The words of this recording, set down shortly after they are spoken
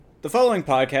The following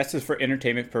podcast is for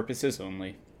entertainment purposes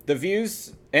only. The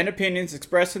views and opinions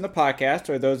expressed in the podcast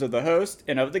are those of the host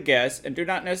and of the guests and do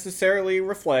not necessarily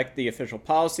reflect the official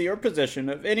policy or position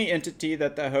of any entity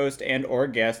that the host and or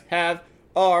guest have,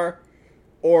 are,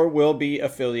 or will be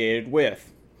affiliated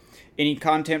with. Any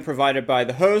content provided by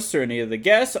the hosts or any of the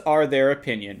guests are their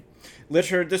opinion.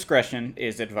 Listener discretion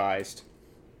is advised.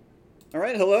 All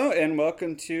right, hello, and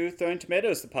welcome to Throwing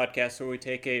Tomatoes, the podcast where we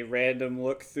take a random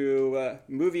look through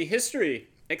movie history.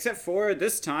 Except for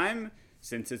this time,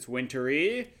 since it's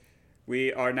wintry,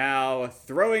 we are now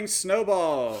throwing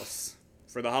snowballs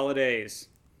for the holidays.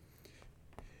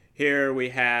 Here we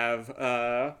have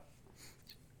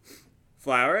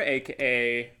Flower,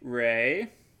 aka Ray.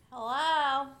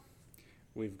 Hello.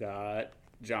 We've got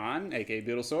John, aka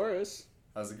Beetlesaurus.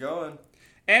 How's it going?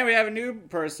 And we have a new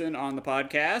person on the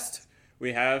podcast.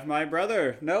 We have my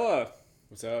brother, Noah.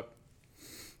 What's up?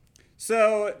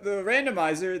 So, the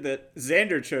randomizer that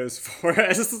Xander chose for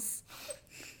us,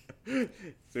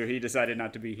 so he decided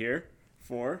not to be here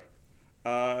for,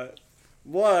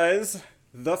 was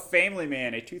The Family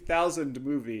Man, a 2000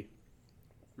 movie.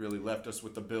 Really left us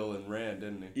with the Bill and Rand,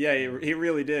 didn't he? Yeah, he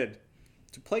really did.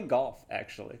 To play golf,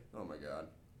 actually. Oh my god.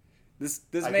 This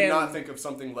I man cannot think of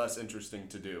something less interesting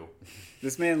to do.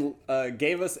 This man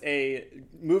gave us a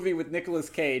movie with Nicolas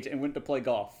Cage and went to play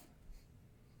golf.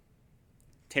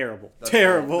 Terrible.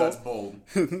 Terrible. That's bold.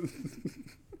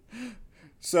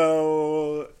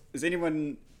 So, has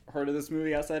anyone heard of this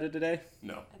movie outside of today?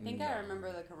 No. I think I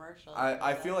remember the commercial.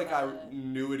 I feel like I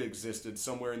knew it existed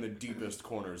somewhere in the deepest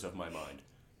corners of my mind.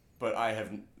 But I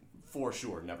have, for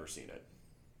sure, never seen it.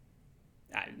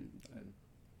 I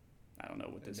don't know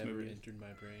what this It never movie is. entered my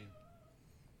brain.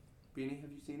 Beanie,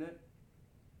 have you seen it?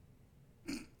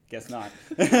 Guess not.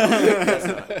 Guess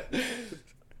not.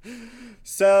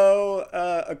 So,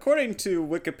 according to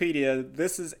Wikipedia,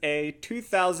 this is a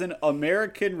 2000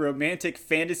 American romantic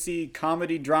fantasy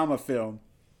comedy drama film.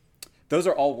 Those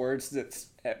are all words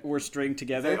that were stringed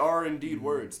together. They are indeed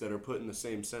words that are put in the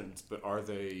same sentence, but are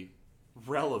they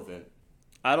relevant?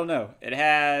 I don't know. It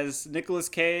has Nicolas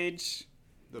Cage,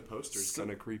 The poster's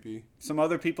kind of creepy. some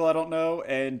other people I don't know,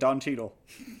 and Don Cheadle.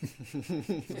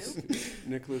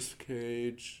 Nicolas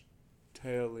Cage,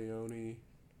 Taya Leone.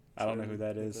 I don't know who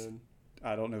that is.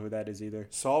 I don't know who that is either.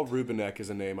 Saul Rubinek is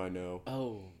a name I know.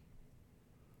 Oh,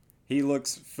 He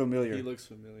looks familiar. he looks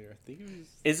familiar. I think he was.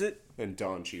 Is it? And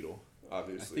Don Cheadle, I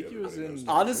obviously. think he was everybody in.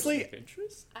 knows. Honestly- Person of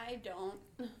Interest. I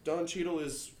don't. Don Cheadle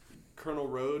is Colonel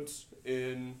Rhodes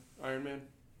in Iron Man.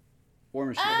 War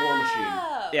Machine. War Machine.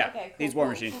 Oh, Yeah, okay, he's War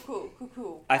Machine.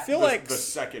 Cool. I feel The- like the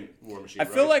second War Machine. I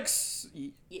feel right? like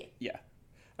Yeah.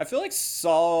 I feel like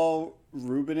Saul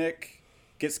Rubinek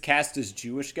gets cast as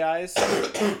Jewish guys.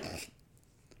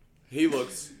 he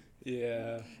looks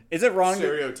Yeah. Is it wrong?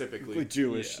 stereotypically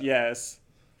Jewish, Yeah. yes.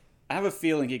 I have a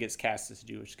feeling he gets cast as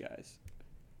Jewish guys.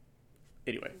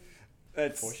 Anyway,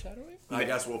 that's Foreshadowing. I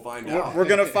guess we'll find we're, out. we're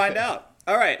gonna find out.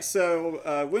 All right,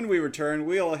 so when we return,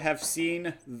 we'll have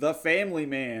seen The Family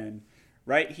Man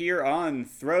right here on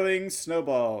Throwing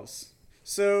Snowballs.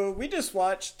 So we just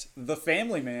watched The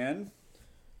Family Man.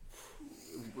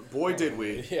 Boy, did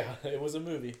we! Yeah, it was a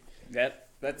movie.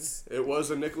 That's It was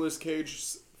a Nicolas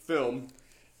Cage film.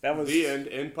 that was The end.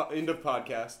 End of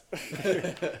podcast.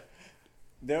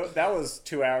 That was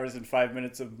 2 hours and 5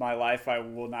 minutes of my life I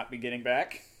will not be getting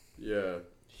back. Yeah.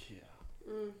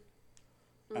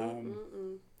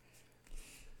 Um,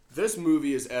 This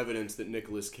movie is evidence that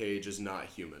Nicolas Cage is not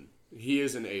human. He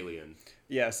is an alien.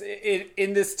 yes,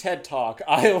 in this TED Talk,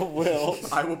 I will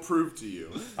I will prove to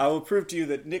you. prove to you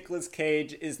that Nicolas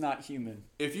Cage is not human.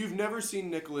 If you've never seen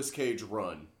Nicolas Cage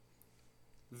run,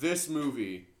 this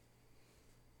movie,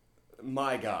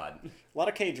 my God. A lot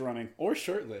of Cage running. Or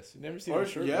shirtless. You never seen Or, him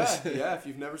shirtless. yeah, if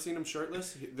you've never seen him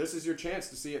shirtless, this is your chance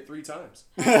to see it 3 times.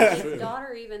 His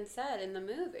daughter even said in the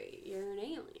movie, "You're an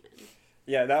alien."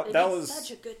 Yeah, that And that did was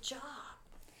such a good job.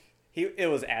 it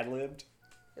was ad-libbed.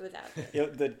 It was out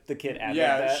there. The kid ad-libbed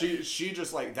Yeah, that. she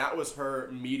just like, that was her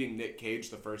meeting Nick Cage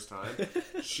the first time.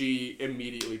 She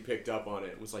immediately picked up on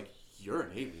it and was like, "You're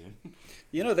an alien."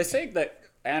 You know, they say that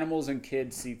animals and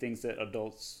kids see things that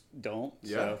adults don't.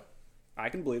 Yeah. So I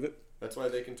can believe it. That's why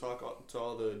they can talk to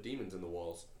all the demons in the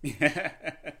walls.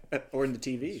 Or in the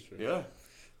TV. Yeah.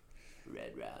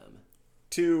 Red Rum.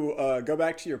 To go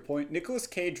back to your point, Nicolas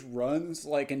Cage runs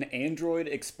like an android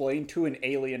explained to an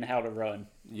alien how to run.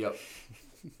 Yep.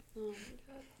 Oh my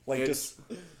god. Like It's-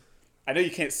 I know you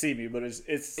can't see me, but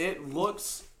it's It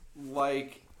looks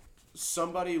like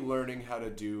somebody learning how to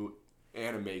do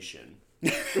animation.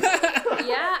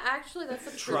 Yeah, actually, that's a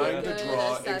pretty Trying good to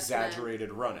draw assessment.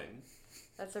 exaggerated running.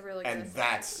 That's a really good And assessment.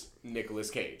 that's Nicolas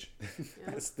Cage.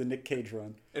 That's the Nick Cage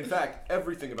run. In fact,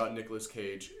 everything about Nicolas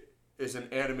Cage is an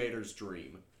animator's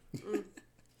dream.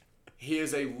 He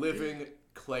is a living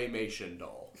claymation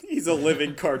doll. He's a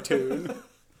living cartoon.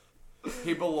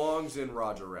 He belongs in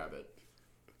Roger Rabbit.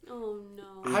 Oh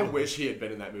no. I wish he had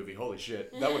been in that movie. Holy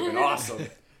shit. That would have been awesome.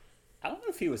 I don't know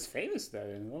if he was famous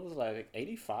then. What was it, like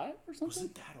 85 or something?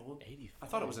 Wasn't that old? 85. I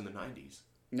thought it was in the 90s.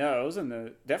 No, it was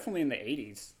definitely in the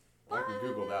 80s. I can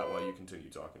Google that while you continue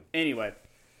talking. Anyway,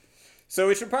 so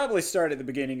we should probably start at the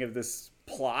beginning of this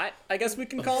plot, I guess we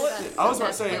can call it. I was about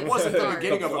to say, it wasn't the Start.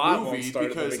 beginning The of plot a won't movie start at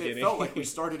the because it beginning. felt like we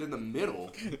started in the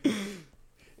middle.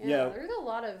 Yeah. There's a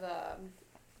lot of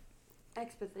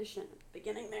exposition at the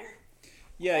beginning there.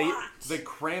 Yeah, They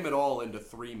cram it all into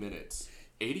 3 minutes.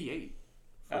 88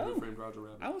 for Oh. Who Framed Roger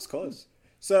Rabbit. I was close.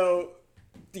 So,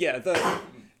 yeah,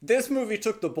 this movie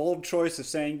took the bold choice of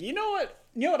saying, you know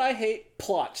what I hate?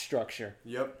 Plot structure.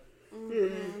 Yep.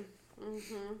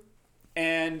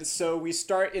 And so we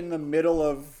start in the middle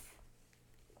of,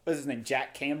 what's his name,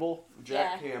 Jack Campbell?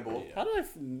 Jack Yeah. Campbell How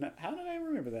did I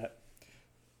remember that?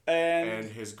 And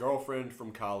his girlfriend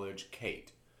from college,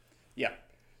 Kate. yeah.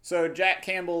 So Jack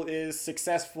Campbell is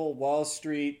successful Wall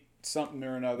Street something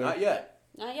or another. Not yet.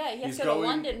 Not yet. He has He's to go to going-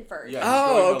 London first. Yeah. He's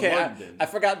Oh, going to okay. London. I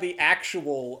forgot the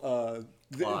actual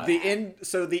Plot. the end.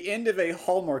 So the end of a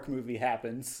Hallmark movie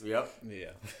happens, Yep.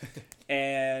 Yeah.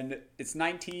 and it's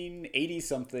 1980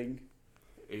 something.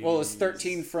 Well, it's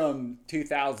 13 from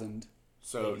 2000,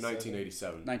 So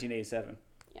 1987. 1987.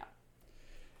 Yeah.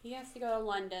 He has to go to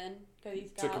London because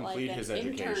he's To got complete like his an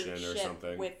education or internship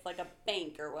something. with like a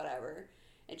bank or whatever,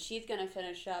 and she's gonna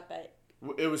finish up at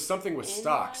It was something with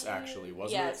stocks, NYU? actually,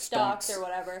 wasn't yeah, it? stocks Stonks. or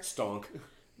whatever. Stonk.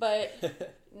 But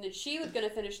she was gonna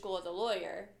finish school as a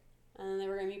lawyer, and then they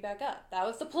were gonna meet back up. That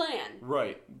was the plan.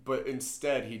 Right. But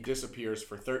instead, he disappears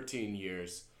for 13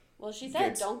 years. Well, she said,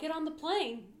 Gets- "Don't get on the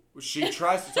plane." She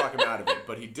tries to talk him out of it,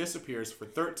 but he disappears for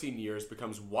 13 years,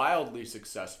 becomes wildly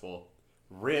successful,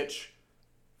 rich,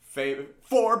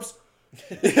 Forbes.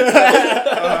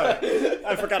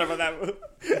 I forgot about that.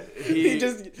 He-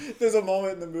 There's a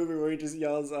moment in the movie where he just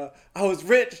yells, "I was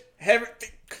rich,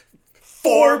 everything,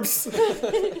 Forbes."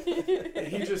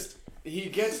 He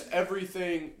gets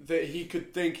everything that he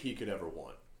could think he could ever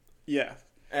want. Yeah,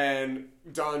 And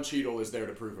Don Cheadle is there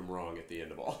to prove him wrong at the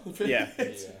end of all of it. yeah. Yeah.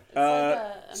 It's like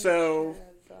a so-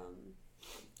 mixture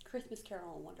of, Christmas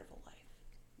Carol and Wonderful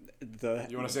Life.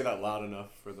 You want to say that loud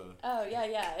enough for the... Oh yeah.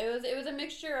 It was a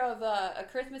mixture of A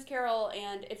Christmas Carol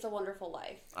and It's a Wonderful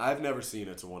Life. I've never seen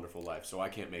It's a Wonderful Life, so I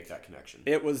can't make that connection.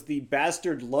 It was the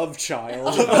bastard love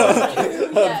child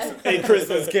Yes. A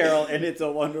Christmas Carol, and It's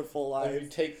a Wonderful Like, you Life.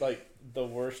 take like the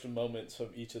worst moments of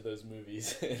each of those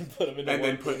movies and put them into And one.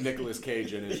 then put Nicolas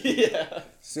Cage in it. Yeah.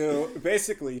 So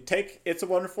basically, take It's a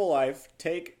Wonderful Life,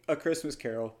 take A Christmas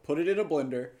Carol, put it in a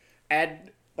blender,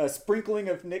 add a sprinkling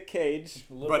of Nick Cage,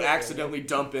 A little But bit accidentally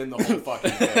dump in the whole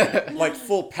fucking thing. like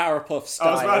full Powerpuff style.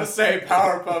 I was about to say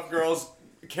Powerpuff Girls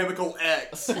Chemical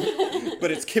X. But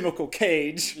it's Chemical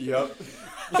Cage. Yep.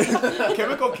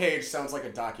 Chemical Cage sounds like a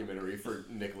documentary for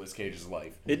Nicolas Cage's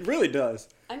life. It really does.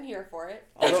 I'm here for it.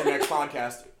 That's our next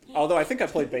podcast. Although I think I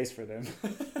played bass for them.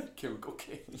 Chemical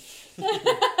Cage.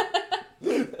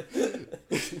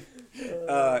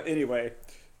 Anyway,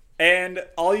 and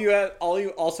all you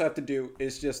also have to do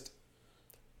is just,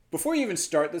 before you even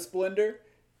start this blender,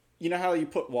 you know how you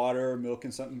put water or milk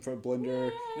in something for a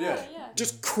blender? Yeah.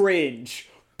 Just cringe.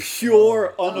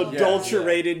 Pure,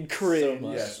 unadulterated cringe.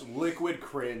 much. Yes, liquid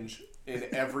cringe in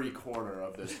every corner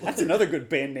of this. That's another good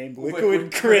band name,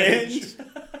 Liquid Cringe.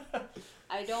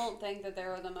 I don't think that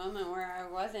there was a moment where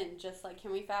I wasn't just like,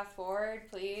 can we fast forward,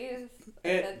 please? I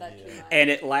And- said that too much. And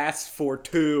it lasts for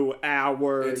 2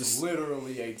 hours. It's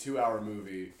literally a 2-hour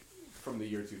movie from the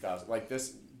year 2000. Like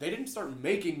this, they didn't start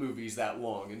making movies that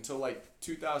long until like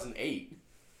 2008.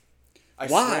 I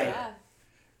Why? swear. Yeah.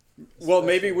 Well,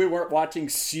 maybe we weren't watching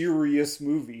serious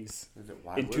movies.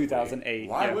 Why In would 2008, we?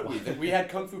 Why yeah. would we? We had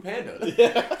Kung Fu Panda.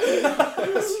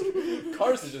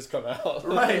 Cars had just come out.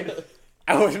 Right.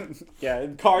 I wouldn't, yeah,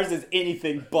 Cars is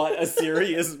anything but a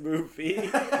serious movie.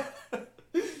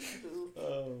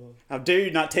 Oh. How dare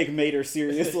you not take Mater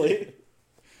seriously?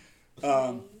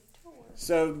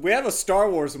 So we have a Star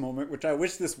Wars moment, which I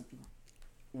wish this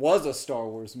was a Star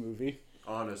Wars movie.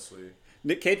 Honestly.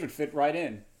 Nick Cage would fit right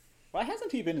in. Why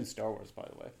hasn't he been in Star Wars, by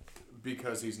the way?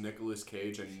 Because he's Nicolas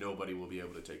Cage and nobody will be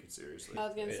able to take it seriously. I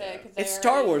was gonna say Yeah. because It's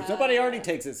Star Wars. Nobody already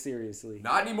takes it seriously.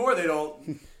 Not anymore, they don't.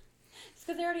 It's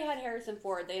because they already had Harrison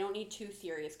Ford. They don't need 2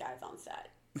 serious guys on set.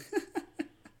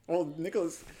 Well,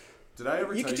 Nicholas, Did I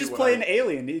ever you tell could you just what play I- an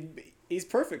alien. He's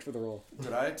perfect for the role.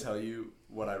 Did I tell you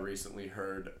what I recently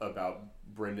heard about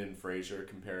Brendan Fraser,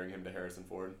 comparing him to Harrison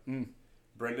Ford.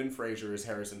 Brendan Fraser is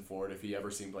Harrison Ford if he ever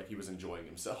seemed like he was enjoying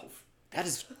himself.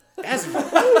 That's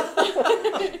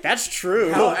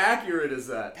true. How accurate is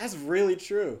that? That's really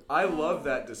true. I love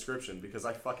that description because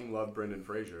I fucking love Brendan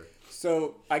Fraser.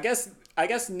 So I guess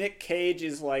Nick Cage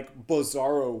is like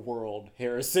Bizarro World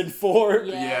Harrison Ford.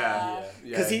 Yeah.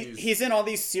 Because he's in all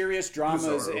these serious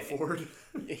dramas. Bizarro Ford.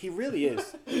 He really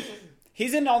is.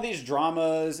 He's in all these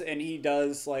dramas and he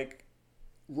does like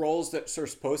roles that are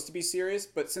supposed to be serious,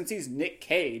 but since he's Nick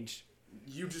Cage,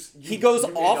 he goes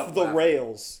off the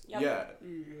rails. Yep. Yeah.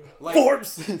 Like,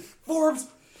 Forbes!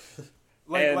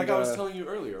 Like I was telling you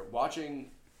earlier,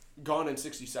 watching Gone in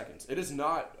 60 Seconds, it is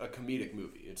not a comedic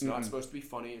movie. It's not supposed to be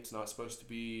funny. It's not supposed to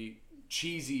be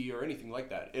cheesy or anything like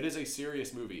that. It is a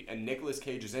serious movie, and Nicolas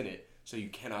Cage is in it, so you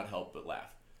cannot help but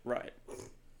laugh. Right.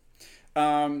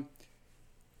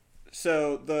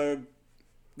 So the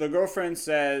girlfriend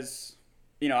says,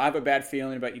 I have a bad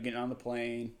feeling about you getting on the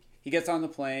plane. He gets on the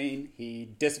plane. He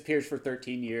disappears for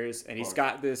 13 years, and he's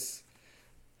got this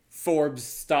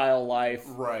Forbes-style life.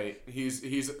 Right.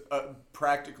 He's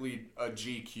practically a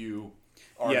GQ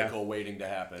article waiting to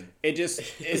happen.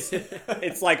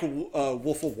 It's like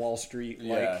Wolf of Wall Street.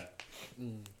 Yeah.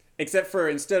 Except for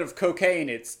instead of cocaine,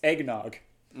 it's eggnog.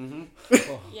 Yeah.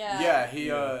 Yeah,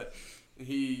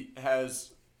 he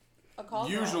has A call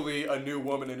usually a new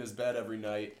woman in his bed every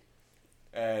night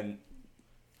and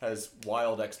has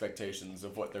wild expectations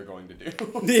of what they're going to do.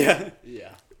 Yeah.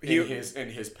 Yeah. In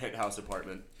his penthouse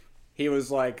apartment. He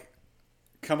was like,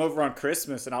 come over on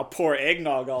Christmas and I'll pour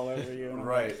eggnog all over you. And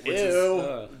Right. Which ew.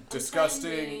 is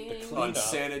disgusting, The cleanup.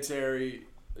 unsanitary.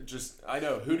 I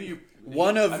know. Who do you...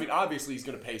 obviously he's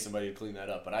going to pay somebody to clean that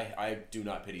up, but I do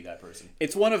not pity that person.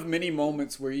 It's one of many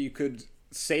moments where you could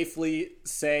safely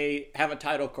have a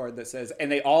title card that says, and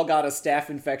they all got a staph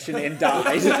infection and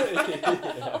died.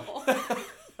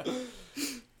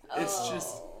 It's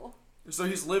just... So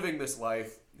he's living this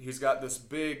life. He's got this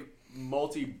big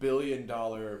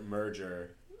multi-billion-dollar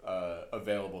merger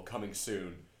available coming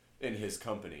soon in his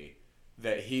company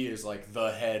that he is like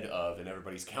the head of, and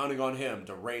everybody's counting on him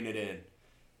to rein it in.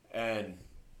 And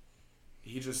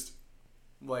he just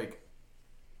like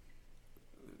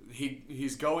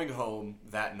he's going home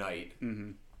that night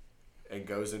and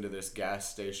goes into this gas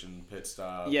station pit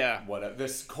stop. Yeah.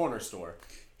 This corner store.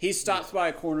 He stops by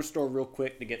a corner store real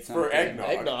quick to get something. For eggnog.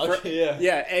 Eggnog. Yeah.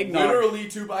 Yeah, eggnog. Literally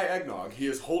to buy eggnog. He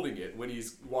is holding it when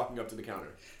he's walking up to the counter.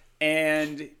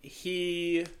 And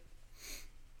he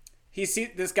sees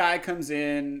this guy comes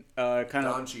in,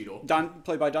 Don Cheadle.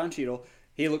 played by Don Cheadle.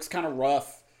 He looks kind of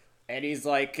rough, and he's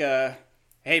like,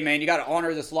 "Hey man, you got to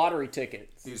honor this lottery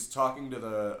ticket." He's talking to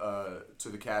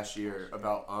the cashier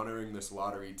about honoring this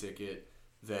lottery ticket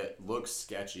that looks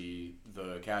sketchy.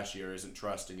 The cashier isn't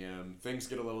trusting him. Things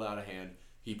get a little out of hand.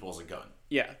 He pulls a gun.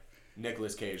 Yeah,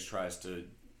 Nicolas Cage tries to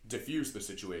defuse the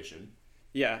situation.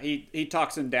 yeah. He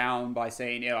talks him down by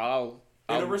saying, I'll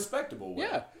In a respectable way.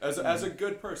 Yeah. As a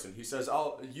good person. He says,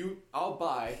 I'll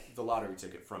buy the lottery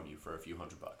ticket from you for a few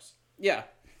 $100. Yeah.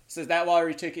 Says that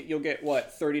lottery ticket, you'll get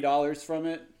what, $30 from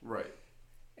it? Right.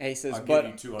 And he says, I'll but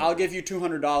give you $200. I'll give you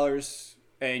 $200,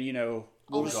 and we'll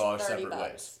Almost go our 30 separate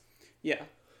bucks. ways. yeah.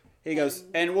 He goes,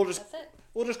 and we'll just That's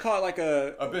it. call it like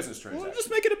A business we'll transaction. just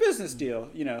make it a business deal,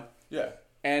 Yeah.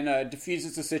 and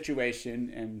diffuses the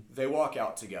situation, and They walk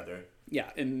out together. yeah,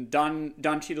 and Don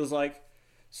Cheadle's like,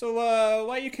 so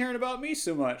why are you caring about me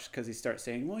so much? Because he starts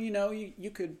saying, well,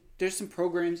 you could. There's some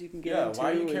programs you can get into.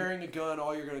 Why are you and- carrying a gun?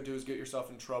 All you're going to do is get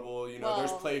yourself in trouble. There's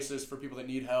Well, places for people that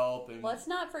need help. And Let's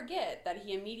not forget that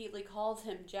he immediately calls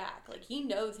him Jack. Like, he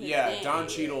knows his yeah, name. Don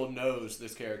Cheadle knows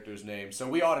this character's name, so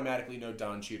we automatically know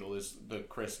Don Cheadle is the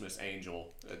Christmas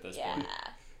angel at this Yeah. point.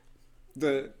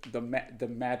 The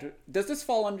magic. Does this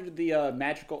fall under the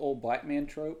magical old black man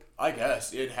trope? I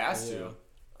guess it has to.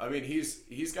 I mean,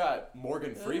 he's got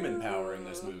Morgan Freeman power in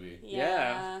this movie.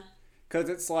 Yeah. Because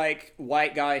it's like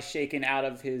white guy shaken out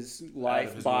of his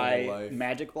life his by normal life.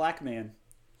 magic black man.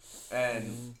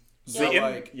 And So, so,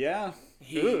 like, Yeah.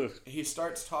 he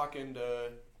starts talking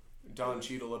to Don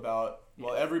Cheadle about,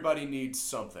 well, everybody needs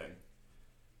something.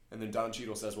 And then Don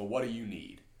Cheadle says, well, what do you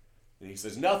need? And he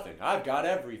says, nothing. I've got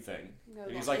everything.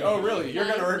 And he's like, oh, really? You're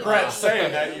going to regret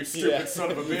saying that, you stupid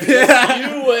son of a bitch.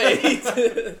 You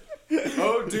wait.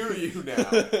 Oh, do you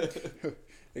now?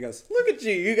 He goes, look at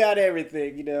you, you got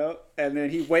everything, And then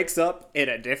he wakes up in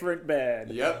a different bed.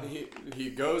 Yep, he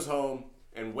goes home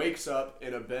and wakes up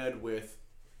in a bed with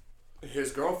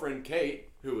his girlfriend Kate,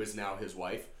 who is now his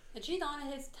wife, And she's on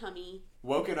his tummy.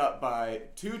 woken up by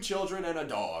 2 children and a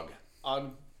dog.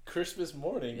 On Christmas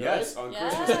morning, right? Yes, on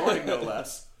Christmas morning, no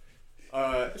less.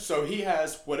 So he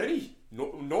has what any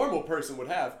normal person would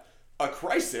have, a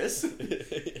crisis,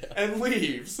 and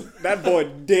leaves. That boy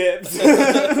dips.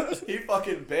 He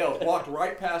fucking bailed, walked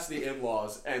right past the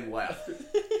in-laws, and left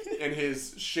in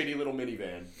his shitty little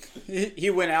minivan. He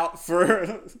went out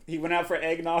for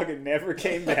eggnog and never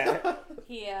came back.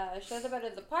 He shows up at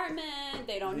his apartment.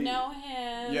 They don't know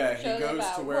him. Yeah, he shows goes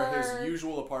up to at where work. his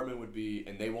usual apartment would be,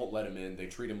 and they won't let him in. They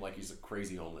treat him like he's a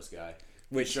crazy homeless guy.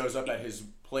 Which He shows up at his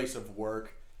place of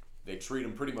work. They treat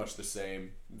him pretty much the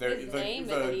same. His name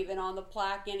isn't even on the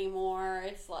plaque anymore.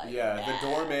 It's like the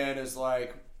doorman is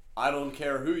like, I don't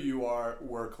care who you are,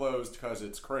 we're closed because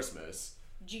it's Christmas.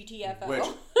 GTFO. Which,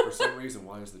 for some reason,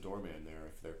 why is the doorman there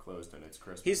if they're closed and it's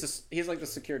Christmas? he's like the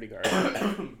security guard.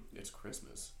 It's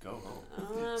Christmas. Go home.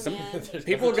 Oh, man.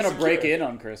 People are gonna break in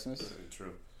on Christmas.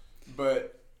 True.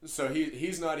 But so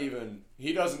he's not even,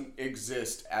 he doesn't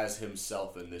exist as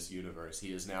himself in this universe.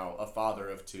 He is now a father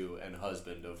of two and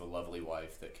husband of a lovely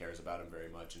wife that cares about him very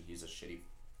much, and he's a shitty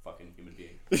fucking human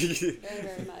being. Very,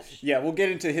 very much. Yeah, we'll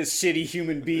get into his shitty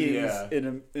human beings in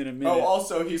a minute. Oh,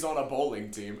 also he's on a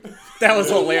bowling team. That was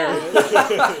hilarious.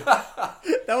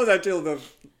 That was actually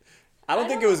I don't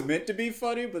think it was meant to be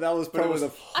funny, but that was probably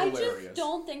the I hilarious. just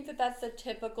don't think that that's the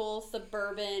typical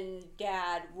suburban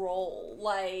dad role.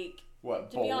 Like, What,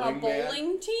 to be on a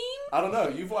bowling team? I don't know.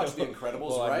 You've watched The Incredibles,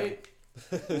 Well, right?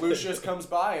 Lucius comes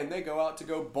by and they go out to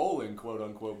go bowling, quote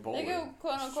unquote bowling. They go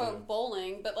quote unquote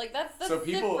bowling, but like that's So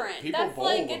people different. That's bowl,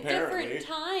 like a apparently. different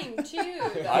time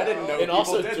too. I didn't know though. And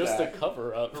also did just that. a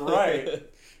cover up. Right.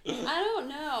 I don't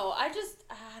know. I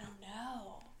don't know.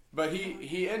 But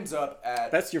he ends up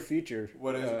at That's your future.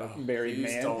 what is married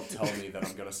please man. don't tell me that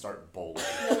I'm gonna start bowling.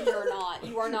 No, you're not.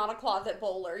 You are not a closet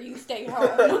bowler. You stay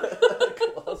home.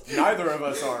 Neither of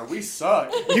us are. We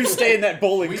suck. You stay in that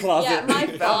bowling closet. Yeah, my We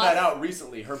found boss. that out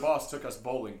recently. Her boss took us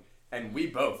bowling, and we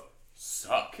both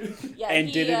suck. Yeah, And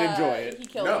he, didn't enjoy it. He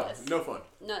killed No, us. no fun.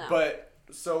 No. But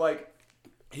so like,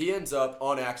 he ends up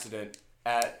on accident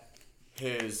at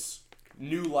his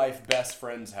new life best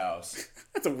friend's house.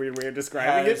 That's a weird way of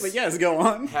describing it, but yes, go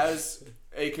on. Has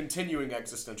a continuing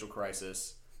existential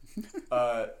crisis.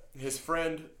 His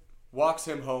friend walks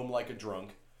him home like a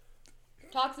drunk.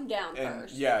 Talks him down And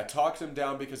first. yeah, talks him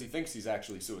down because he thinks he's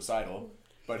actually suicidal,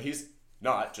 but he's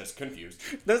not, just confused.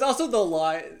 There's also the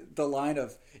line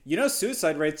of,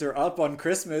 suicide rates are up on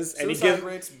Christmas, and Suicide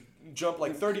rates jump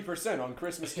like 30% on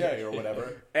Christmas Day or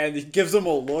whatever. and he gives him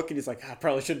a look, and he's like, I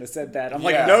probably shouldn't have said that. I'm Yeah.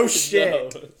 like, no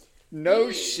shit. No.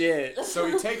 No shit. So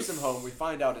he takes him home. We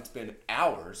find out it's been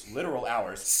hours, literal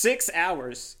hours. 6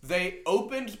 hours. They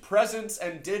opened presents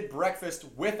and did breakfast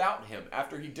without him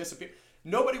after he disappeared.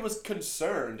 Nobody was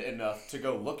concerned enough to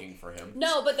go looking for him.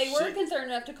 No, but they were Shit. concerned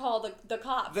enough to call the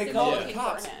cops. They to called go the looking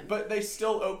cops, for him. but they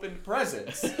still opened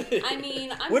presents. I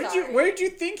mean, I'm Where sorry. did you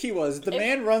think he was? The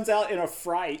man runs out in a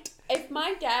fright. If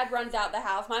my dad runs out the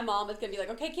house, my mom is gonna be like,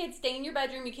 "Okay, kids, stay in your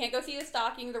bedroom. You can't go see the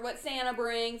stockings or what Santa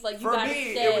brings. Like, you For gotta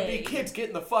me, stay." it would be kids, get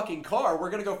in the fucking car.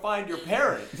 We're gonna go find your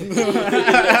parent.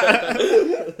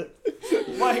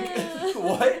 Like,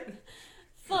 what?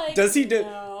 Like, Does he do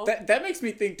no. that makes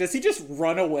me think, does he just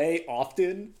run away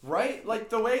often? Right? Like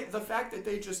the fact that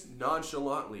they just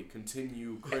nonchalantly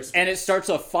continue Christmas. And it starts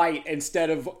a fight instead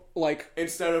of like,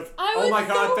 Instead of, I oh was my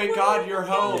god, so thank God worried you're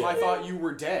about home. I it. thought you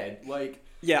were dead. Like,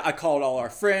 yeah, I called all our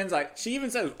friends. She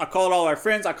even says, I called all our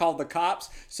friends. I called the cops.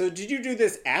 So did you do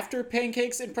this after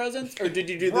pancakes and presents, or did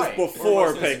you do this right. Or before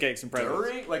was this pancakes and presents?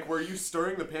 During? Like, were you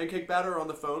stirring the pancake batter on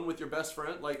the phone with your best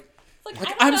friend? Like, Like, Like,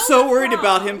 I don't I'm know so what's worried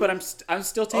about wrong. him, but I'm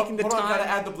still taking the hold on, time. gotta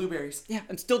add the blueberries. Yeah,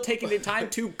 I'm still taking the time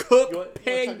to cook You want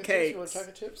pancakes.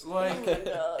 chocolate chips? Like, Oh my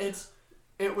God.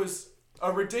 it was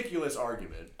a ridiculous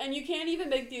argument. And you can't even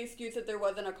make the excuse that there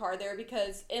wasn't a car there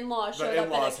because in-laws showed The up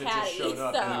in-laws in a had caddy. just shown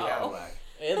up so. in the Cadillac.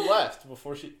 And left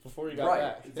before he got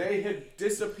back. They had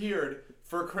disappeared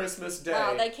for Christmas Day.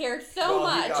 Wow, they cared so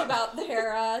Well, he much got- about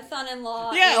their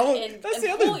son-in-law Yeah, well, and that's the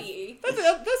other. employee. That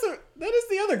is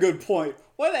the other good point.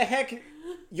 Why the heck?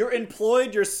 You're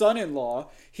employed your son-in-law.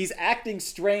 He's acting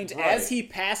strange Right. as he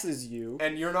passes you.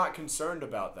 And you're not concerned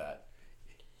about that.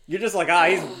 You're just like,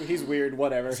 he's weird,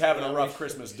 whatever. He's having a rough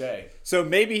Christmas day So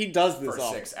maybe he does this for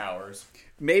often. 6 hours.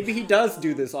 Maybe he does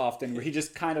do this often, where he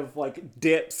just kind of like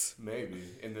dips. Maybe.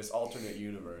 In this alternate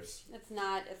universe. It's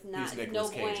not. He's no Nicolas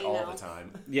Cage bueno. all the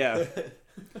time. Yeah.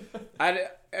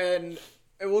 And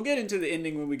we'll get into the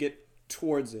ending when we get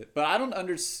towards it. But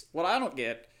what I don't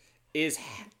get is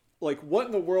like, what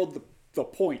in the world the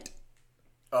point?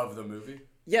 Of the movie?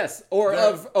 Yes, or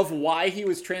The- of why he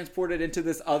was transported into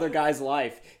this other guy's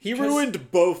life. He 'Cause-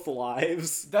 ruined both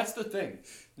lives. That's the thing.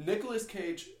 Nicolas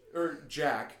Cage, or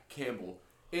Jack Campbell,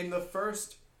 in the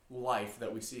first life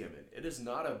that we see him in, it is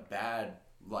not a bad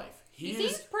life. He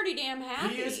seems pretty damn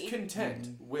happy. He is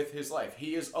content with his life.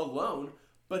 He is alone,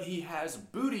 but he has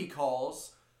booty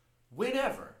calls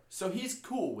whenever. So he's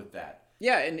cool with that.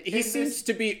 Yeah, and he In seems this-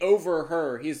 to be over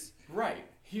her. He's Right.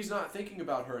 He's not thinking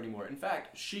about her anymore. In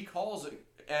fact, she calls it,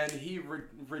 and he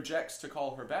rejects to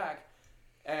call her back,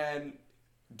 and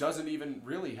doesn't even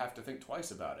really have to think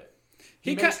twice about it.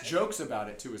 He He makes ca- jokes about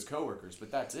it to his coworkers,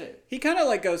 but that's it. he kind of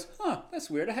like goes, huh, that's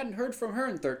weird. I hadn't heard from her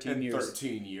in 13 In years.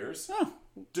 13 years. Huh.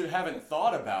 Haven't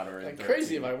thought about her in Like 13.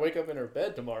 crazy if I wake up in her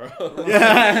bed tomorrow.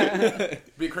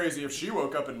 Be crazy if she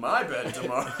woke up in my bed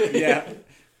tomorrow. Yeah.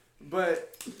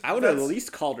 But I would have at That's-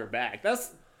 least called her back.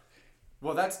 That's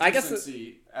that's I guess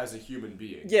decency as a human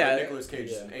being. Yeah. But Nicolas Cage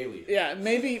is an alien. yeah,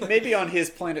 maybe on his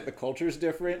planet the culture's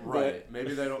different, Right.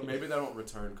 Maybe they don't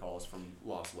return calls from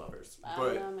lost lovers. I But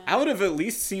don't know, man. but I would have at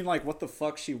least seen like what the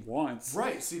fuck she wants.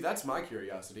 right, see that's my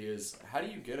curiosity is how do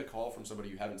you get a call from somebody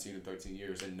you haven't seen in 13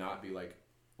 years and not be like,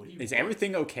 what do you Is want?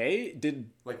 everything okay?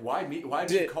 Like why me? Why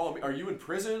did you call me? Are you in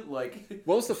prison? Like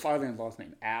What was the father-in-law's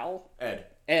name? Ed.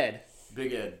 Ed.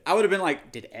 Big Ed. I would have been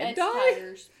like, did Ed Ed's die?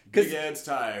 tires. Big Ed's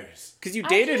tires. Because you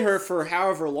dated her just- for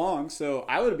however long, so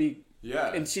I would be.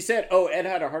 Yeah. And she said, "Oh, Ed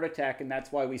had a heart attack, and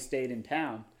that's why we stayed in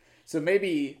town." So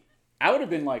maybe I would have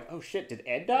been like, "Oh shit, did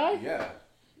Ed die?" Yeah.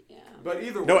 Yeah. But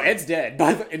either way. No, Ed's dead.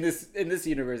 By the, in this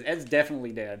universe, Ed's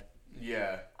definitely dead.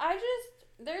 Yeah. I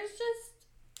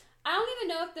don't even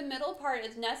know if the middle part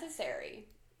is necessary.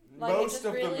 Like, it Most just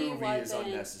of the really movie is wasn't-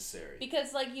 unnecessary.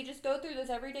 Because, like, you just go through this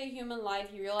everyday human life,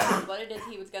 you realize what it is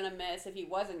he was going to miss if he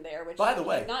wasn't there, which By the he's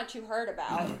way- not too hurt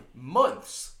about.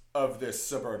 Months of this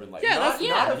suburban life. Yeah, not, that's-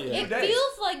 not Yeah, a few it days.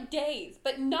 feels like days,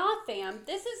 but not, fam.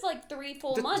 This is like 3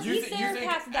 full months. He's there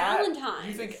past Valentine's.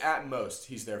 You think at most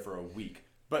he's there for a week,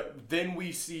 but then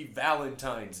we see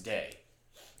Valentine's Day.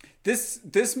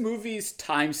 This movie's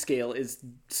time scale is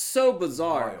so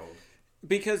bizarre. Wild.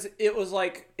 Because it was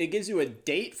like, it gives you a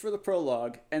date for the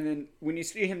prologue, and then when you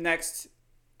see him next,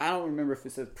 I don't remember if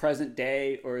it says present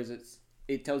day, or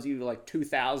it tells you like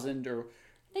 2000, or...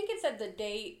 I think it said the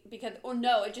date because, oh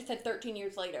no, it just said 13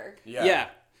 years later. Yeah.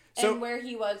 So, And where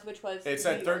he was, which was... It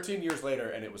said New York. 13 years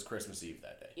later, and it was Christmas Eve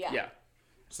that day. Yeah. yeah.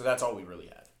 So that's all we really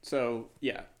had. So,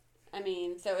 yeah. I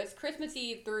mean, so it's Christmas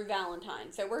Eve through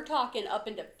Valentine's. So we're talking up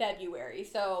into February.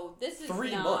 So this is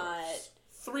 3 not... months.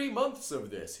 3 months of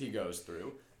this he goes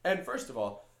through. And first of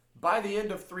all, by the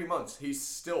end of 3 months, he's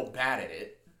still bad at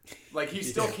it. Like, he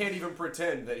still can't even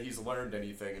pretend that he's learned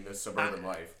anything in this suburban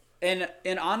life. And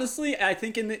honestly, I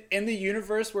think in the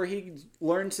universe where he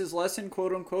learns his lesson,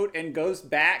 quote unquote, and goes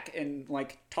back and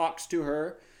like talks to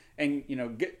her, and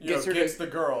gets The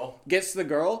girl. gets the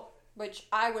girl. Which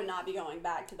I would not be going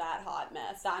back to that hot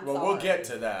mess. I'm Well, sorry. we'll get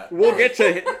to that.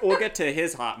 We'll get to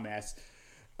his hot mess.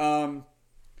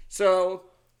 So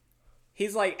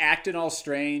he's like acting all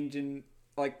strange, and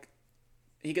like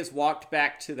he gets walked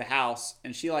back to the house,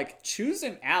 and she like chews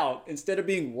him out instead of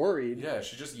being worried. Yeah,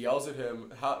 she just yells at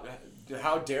him,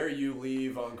 how dare you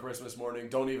leave on Christmas morning?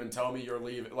 Don't even tell me you're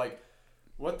leaving. Like,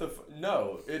 what the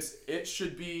no, it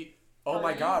should be, oh Are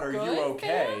my you god, are you good,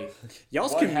 okay?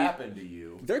 Y'all's What commu- happened to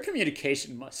you? Their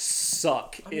communication must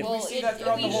suck. If, we see that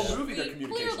throughout the we- whole movie, their we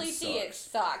communication clearly see it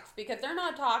sucks because they're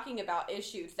not talking about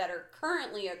issues that are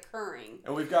currently occurring.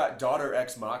 And we've got daughter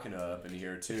ex machina up in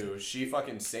here too. She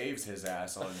fucking saves his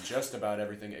ass on just about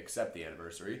everything except the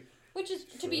anniversary. Which is,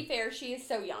 to be fair, she is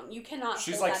so young. You cannot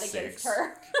She's hold like that against 6.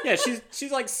 her. yeah,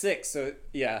 she's like 6, so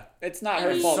yeah, it's not her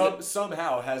mean- fault.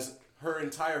 Somehow has her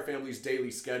entire family's daily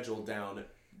schedule down to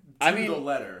I mean, the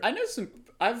letter. I know some.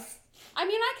 I've I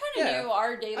mean, I kind of Yeah. knew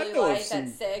our I daily know of life some at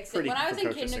 6. And pretty when I was in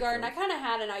precocious kindergarten, I girls. kind of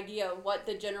had an idea of what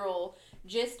the general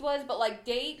gist was. But, like,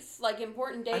 dates, like,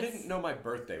 important dates. I didn't know my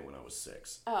birthday when I was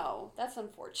 6. Oh, that's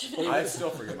unfortunate. I still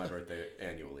forget my birthday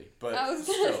annually, but I was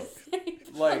going to still. say,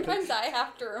 like- sometimes I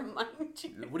have to remind you.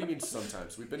 What do you mean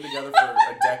sometimes? We've been together for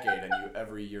a decade, and you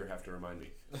every year have to remind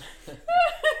me.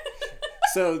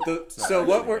 so It's not so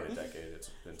what actually we're been a decade? It's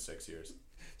been 6 years.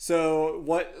 so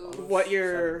what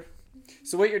you're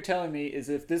telling me is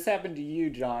if this happened to you,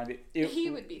 John, He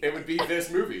would be. It would be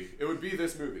this movie. It would be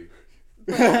this movie.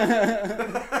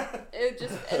 It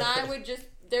just, and I would just,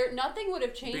 nothing would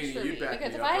have changed Beanie, for you me back because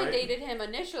me if up, I had right? dated him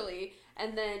initially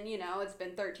and then it's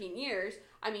been 13 years.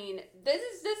 I mean, this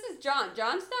is John.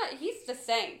 John's not. He's the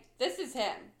same. This is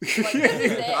him. Like, this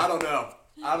is it. I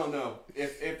don't know.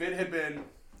 If it had been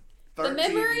 13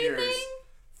 memory years thing?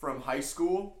 from high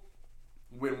school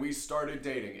when we started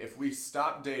dating, if we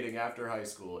stopped dating after high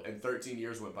school and 13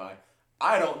 years went by,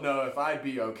 I don't know if I'd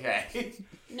be okay.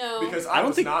 No. Because I I don't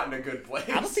was think- not in a good place.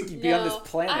 I don't think you'd be on this No,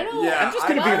 planet. I don't- Yeah, I'm just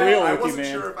gonna be I real with you, wasn't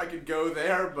man. sure if I could go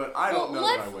there, but I don't know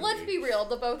if I would let's be. be real.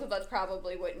 The both of us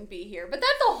probably wouldn't be here, but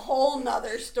that's a whole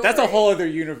nother story. That's a whole other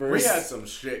We universe. had some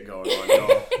shit going on,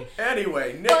 y'all.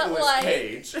 Anyway, Nicolas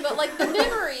Cage. But like the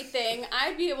memory thing,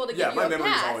 I'd be able to Yeah, give my you a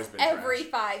memory's pass always been every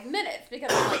trash. 5 minutes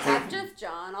because I'm like, that's just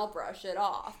John. I'll brush it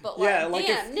off. But like, Yeah, like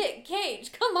damn, if- Nick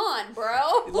Cage, come on,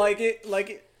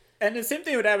 bro. And the same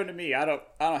thing would happen to me. I don't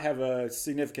have a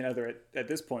significant other at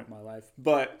this point in my life.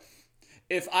 But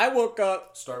if I woke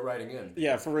up, Start writing in.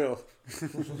 yeah, for real.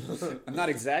 I'm not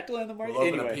exactly on the market. We'll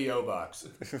open Anyway, a P.O. box.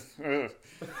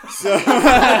 so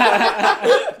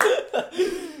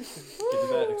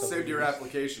Save your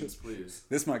applications, please.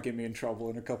 this might get me in trouble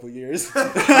in a couple years.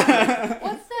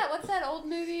 What's that old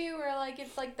movie where like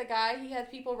it's like the guy he has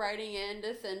people writing in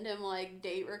to send him like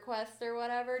date requests or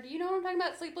whatever? Do you know what I'm talking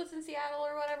about? Sleepless in Seattle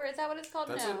or whatever? Is that what it's called?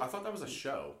 That's no. it. I thought that was a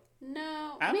show.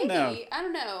 No. I don't maybe. know. I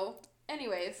don't know.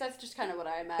 Anyways, that's just kind of what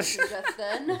I imagined just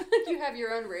then. You have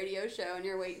your own radio show and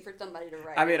you're waiting for somebody to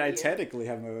write. I mean, to I you. technically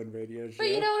have my own radio show. But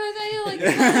you know what I'm saying? Like,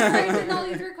 the guy writes in all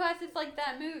these requests. It's like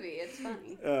that movie. It's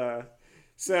funny.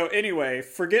 So anyway,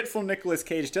 forgetful Nicolas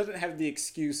Cage doesn't have the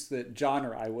excuse that John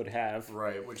or I would have.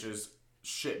 Right, which is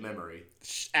shit memory.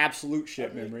 Absolute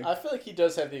shit memory. I feel like he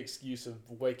does have the excuse of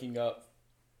waking up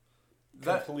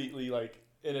That completely like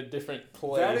in a different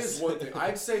place. that is one thing.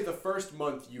 I'd say the first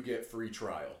month you get free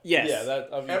trial. Yes. Yeah, that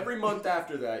I mean, Every month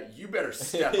after that, you better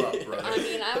step up, brother. I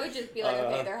mean, I would just be like,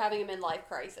 okay, they're having a midlife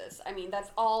crisis. I mean,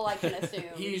 that's all I can assume.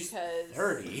 He's because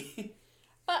 30.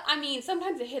 But I mean,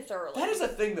 sometimes it hits early. That is a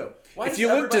thing, though. Why If does you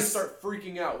live everybody to- start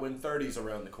freaking out when 30's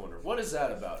around the corner? What is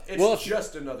that about? It's Well, if-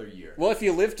 just another year. Well, if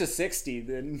you live to 60,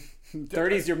 then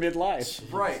 30's your midlife.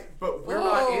 Right, but we're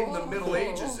not in the Middle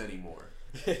Ages anymore.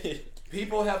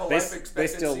 People have a They life s- they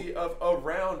still- expectancy of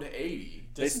around 80.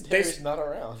 dysentery's not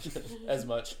around as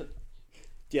much.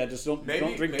 Yeah, just don't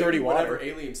Maybe drink dirty whatever water.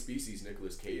 alien species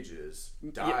Nicolas Cage is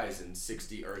dies in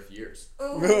 60 Earth years.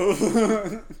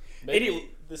 Maybe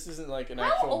this isn't like an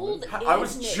How actual old movie. I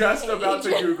was Nick just about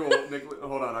to Cage? Google Nicolas.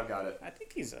 Hold on, I've got it. I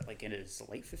think he's like in his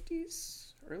late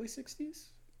 50s, early 60s.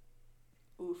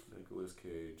 Oof. Nicolas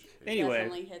Cage. Anyway.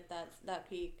 Definitely hit that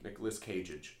peak. Nicolas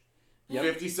Cageage. Yep.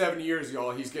 57 years,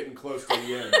 y'all. He's getting close to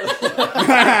the end.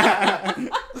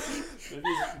 Maybe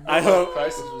his I hope-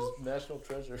 Crisis was national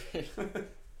treasure.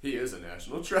 He is a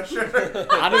national treasure.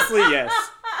 Honestly, yes.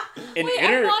 In Wait,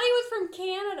 I thought he was from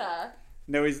Canada.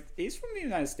 No, he's from the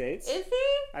United States. Is he?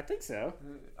 I think so.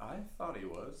 I thought he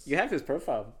was. You have his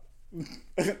profile.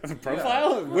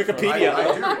 Profile? Wikipedia.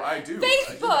 I do.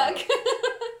 Facebook.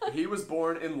 He was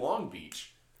born in Long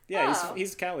Beach. Yeah, Oh.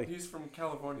 he's Cali. He's from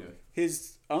California.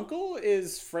 His uncle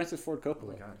is Francis Ford Oh my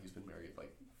Coppola. god, he's been married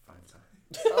like 5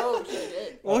 times. Oh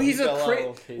shit. Well, Oh, he's he's got a a lot crazy.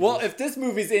 of cages. Well, if this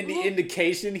movie's any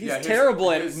indication, he's Yeah, his-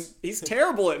 terrible at his- he's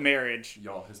terrible at marriage.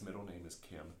 Y'all, his middle name is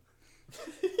Kim.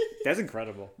 That's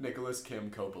incredible. Nicholas Kim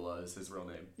Coppola is his real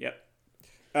name. Yep.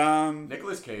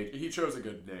 Nicholas Cage, he chose a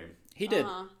good name. He did.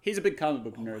 Uh-huh. He's a big comic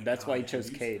book Oh my nerd. That's why he God, chose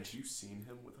have Cage. you seen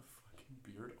him with a fucking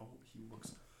beard? Oh, he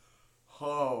looks.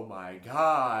 Oh my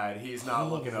god, he's not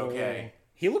looking okay.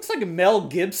 He looks like a Mel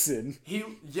Gibson. He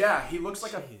looks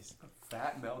like a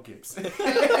fat Mel Gibson.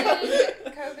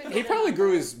 COVID. He probably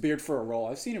grew his beard for a role.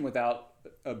 I've seen him without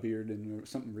a beard in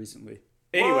something recently.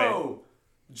 Anyway, Whoa!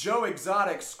 Joe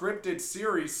Exotic scripted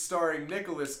series starring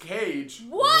Nicolas Cage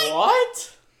What?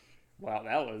 What? wow,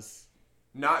 that was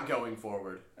not going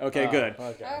forward. okay. Good.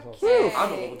 Okay. Okay.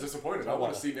 I'm a little disappointed. I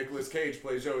want to see Nicolas Cage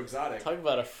play Joe Exotic. Talk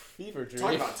about a fever dream.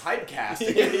 Talk about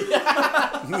typecasting.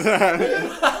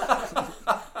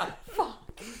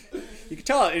 You can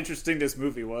tell how interesting this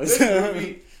movie was.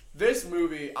 This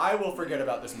movie, I will forget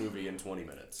about this movie in 20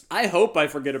 minutes. I hope I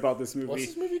forget about this What's movie.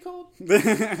 this movie called?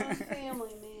 Family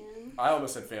man. I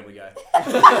almost said Family Guy.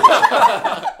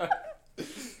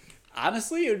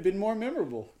 Honestly, it would have been more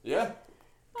memorable. Yeah.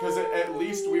 Because at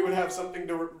least we would have something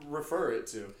to refer it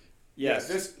to.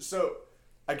 Yes. So,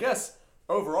 I guess,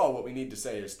 overall, what we need to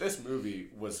say is this movie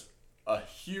was a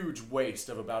huge waste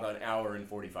of about an hour and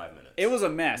 45 minutes. It was a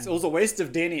mess. It was a waste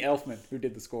of Danny Elfman, who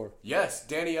did the score. Yes,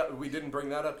 we didn't bring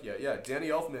that up yet. Yeah, Danny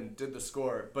Elfman did the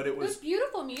score, but it It was was,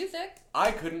 beautiful music. I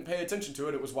couldn't pay attention to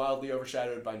it. It was wildly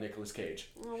overshadowed by Nicolas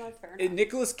Cage. Oh, that's fair enough.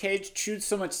 Nicolas Cage chewed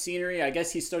so much scenery, I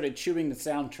guess he started chewing the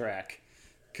soundtrack.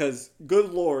 Because,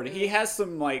 good lord, he has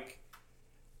some, like,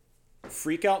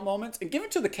 freak out moments. And give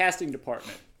it to the casting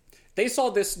department. They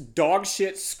saw this dog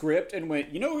shit script and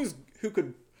went, you know who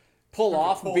could pull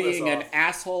off pull this being an off.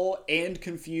 asshole and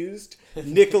confused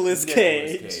Nicolas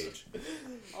Cage.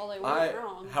 Oh, they went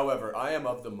wrong. However, I am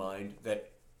of the mind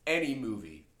that any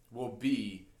movie will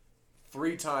be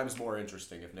 3 times more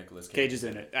interesting if Nicolas Cage Cage is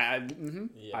in it. I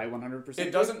 100%.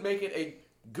 It doesn't make it a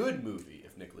good movie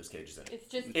if Nicolas Cage is in it. It's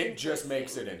just It just interesting.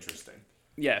 makes it interesting.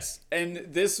 Yes, and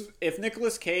this, if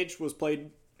Nicolas Cage was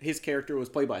played, his character was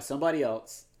played by somebody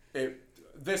else.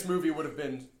 This movie would have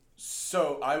been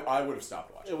so... I would have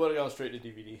stopped watching. It would have gone straight to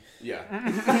DVD. Yeah.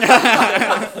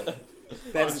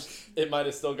 It might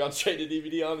have still gone straight to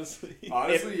DVD, honestly.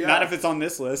 Honestly, yeah. Not if it's on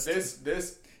this list.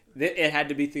 This It had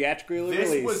to be theatrically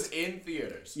released. was in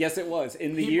theaters. Yes, it was.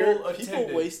 In the People year...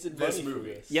 attended wasted this money for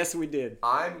movie. this. Yes, we did.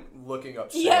 I'm looking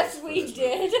up sales Yes, for we this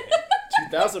did. movie.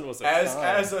 2000 was a time.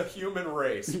 As a human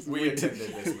race, we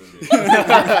attended this movie.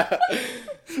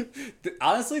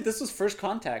 Honestly, this was first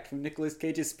contact from Nicolas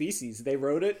Cage's species. They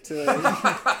wrote it to...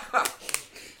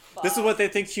 This is what they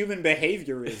think human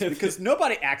behavior is, because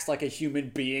nobody acts like a human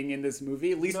being in this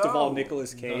movie, least of all No.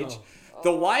 Nicolas Cage. No.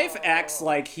 The wife acts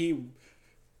like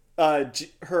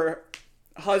her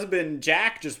husband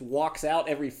Jack just walks out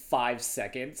every 5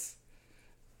 seconds.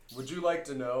 Would you like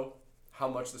to know how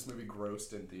much this movie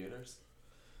grossed in theaters?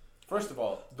 First of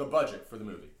all, the budget for the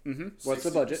movie. Mm-hmm. What's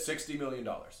the budget? $60 million.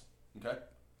 Okay?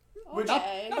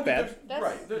 Okay. Not bad. That's,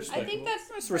 Right. There's I think that's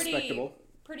pretty, respectable.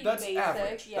 pretty That's basic.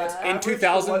 average. Yeah. That's In average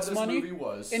for what 2000s this money? movie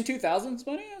was. In 2000s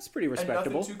money, that's pretty and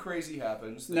respectable. nothing too crazy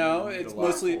happens. that No, you need it's a lot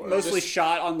mostly for. mostly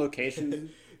shot on location.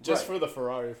 Just Right. for the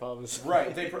Ferrari promise.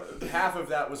 Right. Half of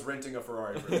that was renting a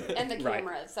Ferrari for the And the Right.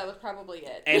 cameras. That was probably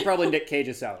it. And probably Nick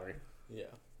Cage's salary. Yeah.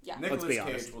 yeah. Nicolas be Cage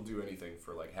honest. will do anything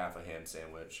for like half a ham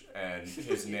sandwich and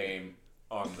his name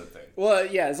on the thing. Well,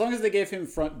 yeah, as long as they gave him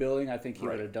front billing, I think he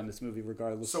Right. would have done this movie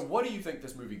regardless. So what do you think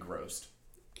this movie grossed?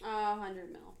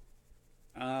 100 mil.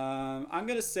 I'm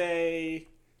gonna say,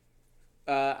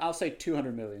 I'll say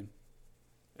 200 million.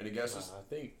 Any guesses? I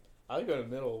think I'd go to the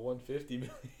middle of 150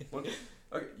 million.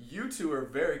 Okay, you two are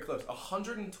very close.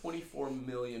 $124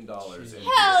 million in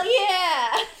Hell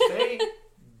yeah! They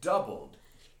doubled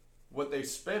what they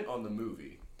spent on the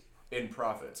movie in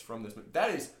profits from this movie.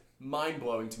 That is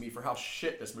mind-blowing to me for how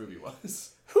shit this movie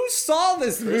was. Who saw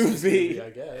this Christmas movie? I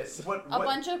guess. What A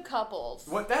bunch of couples.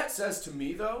 what that says to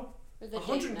me, though, For the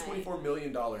date night. $124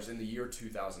 million in the year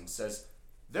 2000 says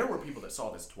there were people that saw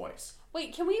this twice.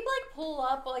 Wait, can we like pull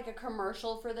up like a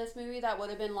commercial for this movie that would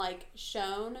have been like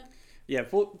shown? Yeah,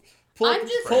 pull I'm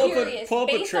just pull curious. Pull up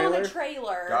a based trailer. on a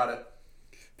trailer. Got it.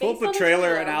 Pull based up on a the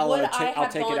trailer and I'll would I I'll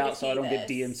have take gone it to out so I see don't get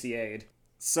this? DMCA'd.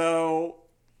 So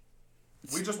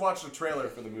We just watched a trailer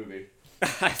for the movie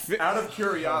I fi- out of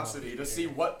curiosity to see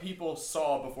what people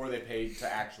saw before they paid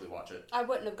to actually watch it. I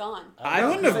wouldn't have gone. I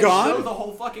wouldn't have They showed gone. the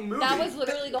whole fucking movie. That was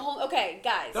literally the whole. Okay,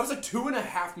 guys. That was a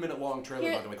 2.5 minute long trailer,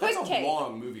 Here, by the way. quick That's a take.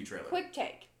 long movie trailer. Quick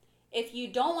take. If you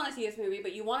don't want to see this movie,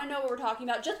 but you want to know what we're talking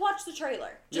about, just watch the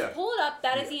trailer. Just Yeah. pull it up.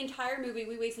 That is Yeah. the entire movie.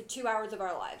 We wasted 2 hours of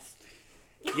our lives.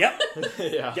 Yep.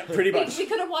 Yeah. Yep, pretty We, much. we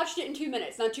could have watched it in 2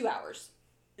 minutes, not 2 hours.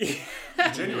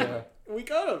 Genuinely. Yeah. We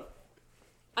got him.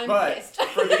 I'm But pissed.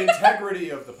 for the integrity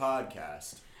of the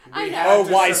podcast, I know. had Oh,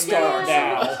 to why submit start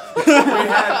now? ourselves- we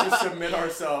had to submit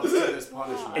ourselves to this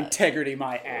punishment. Integrity,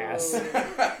 my ass.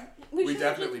 we we should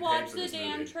have definitely just paid watched for the this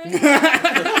damn movie. trailer.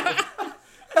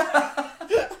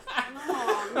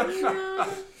 Oh, man.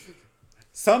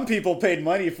 Some people paid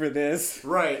money for this,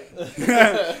 Right.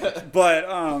 but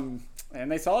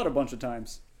and they saw it a bunch of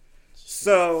times.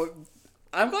 So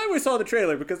I'm glad we saw the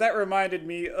trailer because that reminded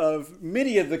me of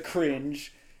many of the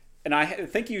cringe. And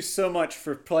thank you so much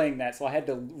for playing that. So I had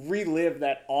to relive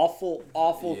that awful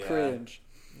Yeah. cringe.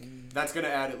 That's going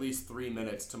to add at least 3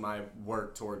 minutes to my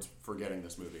work towards forgetting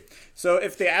this movie. So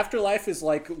if the afterlife is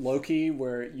like Loki,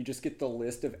 where you just get the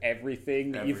list of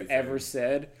everything that you've Everything. ever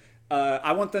said,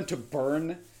 I want them to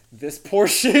burn this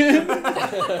portion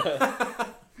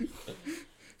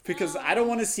because I don't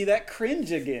want to see that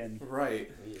cringe again.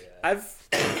 Right. Yeah.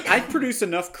 I've produced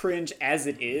enough cringe as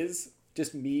it is,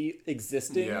 just me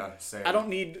existing. Yeah, same. I don't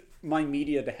need my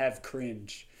media to have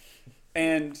cringe.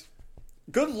 And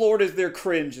good lord, is there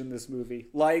cringe in this movie?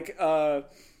 Like,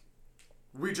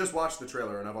 We just watched the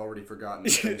trailer and I've already forgotten the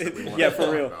things that we wanted Yeah, to for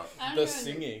talk real. about. I don't The even-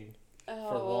 singing.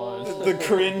 Oh. the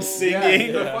cringe Yeah,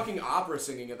 singing. the fucking opera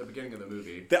singing at the beginning of the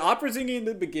movie. The opera singing in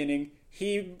the beginning.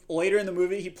 Later in the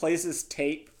movie, he plays this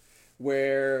tape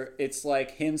where it's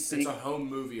like him singing It's a home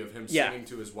movie of him Yeah. singing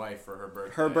to his wife for her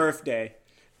birthday. her birthday.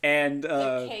 And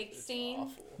The cake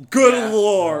scene. Good Yeah.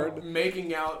 lord.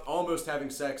 Making out, almost having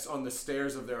sex on the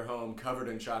stairs of their home, covered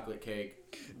in chocolate cake.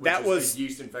 Which That is was- a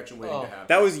yeast infection waiting to happen.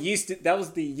 That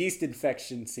was the yeast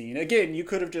infection scene. Again, you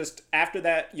could have just after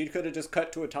that you could have just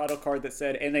cut to a title card that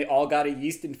said and they all got a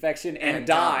yeast infection and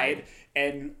died.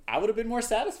 And I would have been more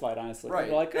satisfied, honestly. Right.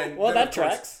 Like, And well, then, that of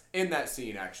course, tracks. In that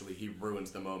scene, actually, he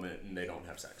ruins the moment and they don't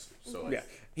have sex. So like, Yeah,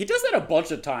 he does that a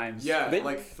bunch of times. yeah, They-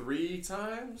 like 3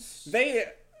 times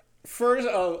for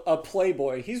a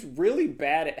playboy, he's really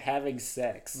bad at having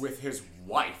sex. with his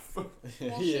wife. Well,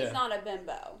 Yeah. she's not a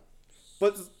bimbo.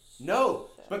 But No,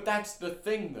 but that's the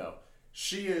thing, though.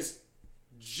 She is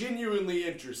genuinely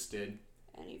interested,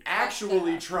 And he fucks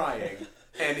actually it up. trying,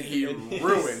 and he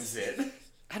ruins it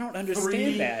I don't understand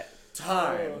 3 that.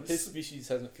 times. His species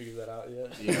hasn't figured that out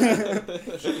yet.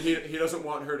 Yeah. he doesn't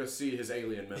want her to see his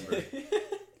alien member,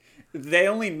 They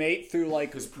only mate through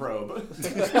like his probe.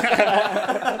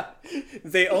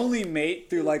 they only mate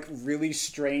through like really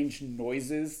strange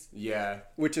noises, Yeah.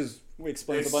 which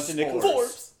explains It's a bunch of Nicholas.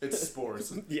 spores. It's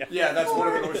spores. Yeah. Yeah, that's one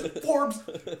of the noises. Forbes!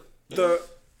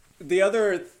 The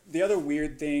other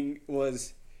weird thing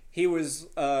was he was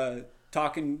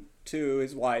talking to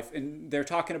his wife and they're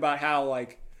talking about how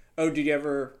like, oh, did you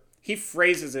ever? He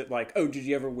phrases it like, oh, did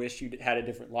you ever wish you had a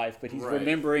different life? But he's Right.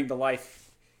 remembering the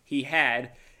life he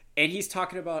had. And he's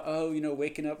talking about, oh,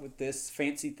 waking up with this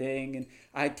fancy thing, and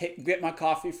I get my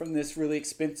coffee from this really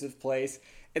expensive place.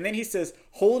 And then he says,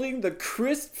 holding the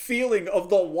crisp feeling of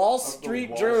the Wall Of the Street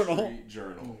Wall Journal. Street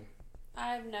Journal.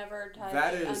 I've never touched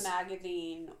That is- a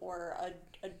magazine or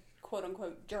a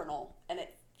quote-unquote journal, and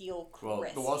it feel crisp.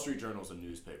 Well, the Wall Street Journal's a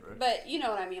newspaper. But you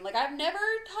know what I mean. Like, I've never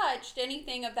touched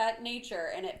anything of that nature,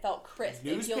 and it felt crisp.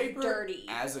 It Newspaper feels dirty.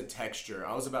 as a texture,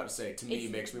 I was about to say, to me,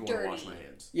 It's makes me want to wash dirty. my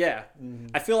hands. Yeah.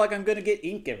 I feel like I'm going to get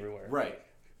ink everywhere. Right.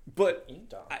 But Ink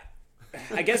dot.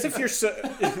 I guess if you're so...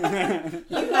 You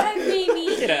guys made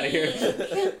me Get outta here.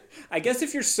 think. I guess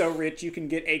if you're so rich, you can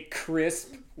get a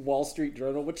crisp Wall Street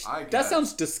Journal, which I that guess.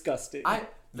 sounds disgusting.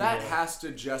 That has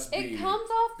to just be It comes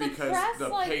off the because press the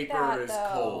like paper that, is though.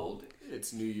 cold.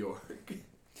 It's New York.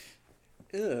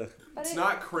 Ugh. But It's it,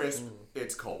 not crisp.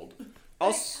 It's cold. but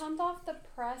Also, it comes off the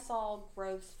press all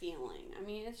gross feeling. I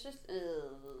mean, it's just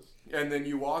ugh. And then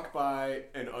you walk by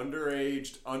an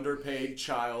underaged, underpaid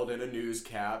child in a news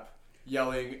cap,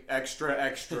 yelling "extra,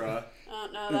 extra," Oh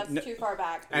no, that's too far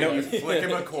back. and you flick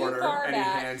him a quarter, far and he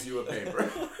back. hands you a paper.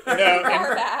 no,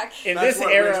 Far back. in That's this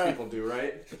what era, rich people do,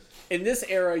 right? in this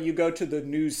era, you go to the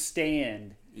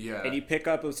newsstand Yeah. and you pick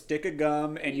up a stick of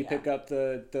gum and you Yeah. pick up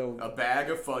the A bag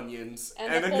of Funyuns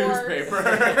And and a the Forbes.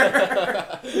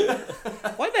 newspaper.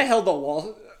 why the hell the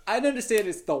Wall? I understand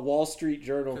it's the Wall Street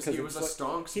Journal Because he it's was a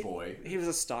stonks boy. he was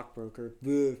a stockbroker.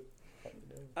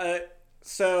 Ugh.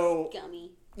 So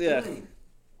Gummy. yeah,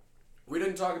 We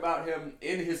didn't talk about him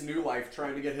in his new life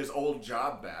trying to get his old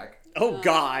job back. oh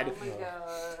God. Oh my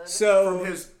god. So From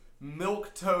his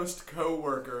milk toast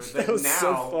coworker that, was now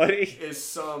so funny. is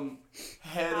some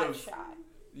head Hot of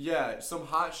shot. some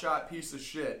hotshot piece of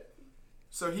shit.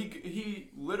 So he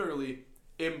literally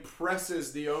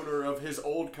impresses the owner of his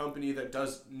old company that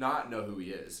does not know who he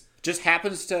is. just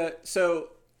happens to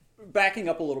backing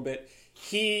up a little bit,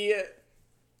 he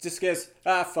just goes,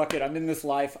 fuck it, I'm in this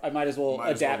life, I might as well Might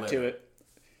as well adapt live to it.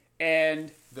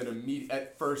 And Then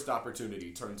at first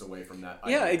opportunity turns away from that.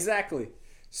 yeah, idea. exactly.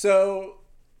 So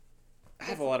I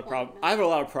have a lot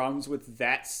of problems with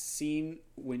that scene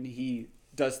when he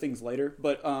does things later.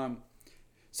 But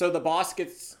so the boss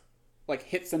gets like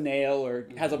hits a nail or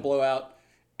has a blowout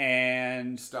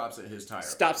and Stops at his tire.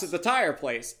 stops place. at the tire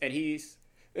place,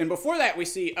 and before that we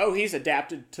see he's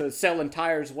adapted to selling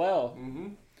tires well,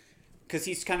 because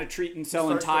he's kind of treating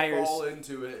selling Starts tires. to fall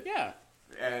into it. Yeah,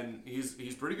 And he's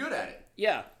pretty good at it.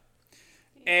 yeah,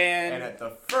 And and at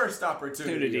the first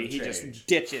opportunity of he change, just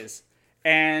ditches,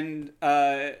 and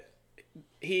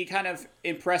he kind of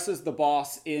impresses the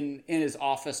boss in his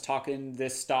office, talking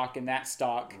this stock and that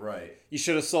stock. right. You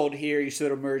should have sold here. You should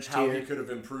have merged How here. he could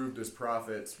have improved his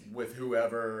profits with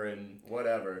whoever and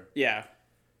whatever. Yeah,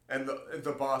 And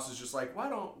the boss is just like,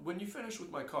 when you finish with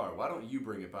my car, why don't you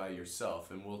bring it by yourself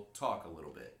and we'll talk a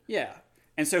little bit. yeah.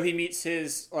 And so he meets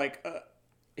his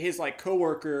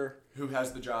coworker. Who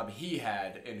has the job he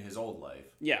had in his old life.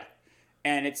 Yeah,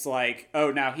 and it's like,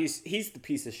 now he's the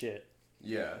piece of shit.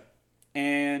 Yeah.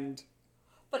 And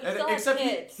But he And still has except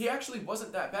kids. he actually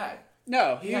wasn't that bad.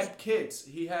 no, He had kids.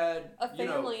 He had A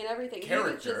family and everything.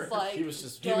 character. He was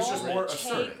just like, He was just "Don't more take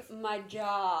assertive. my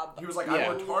job. He was like, Yeah. I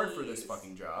worked hard for this Please.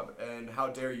 fucking job, and how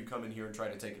dare you come in here and try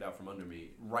to take it out from under me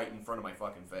right in front of my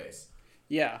fucking face.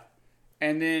 yeah,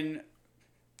 and then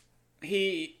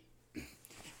he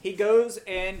goes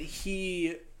and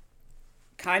he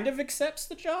kind of accepts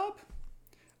the job.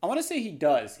 I want to say he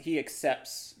does. He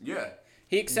accepts. Yeah.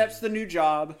 He accepts the new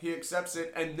job. He accepts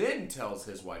it and then tells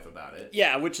his wife about it.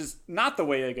 Yeah, which is not the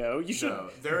way to go. You should, No,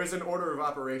 there is an order of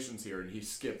operations here, and he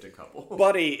skipped a couple.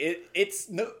 buddy.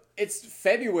 It's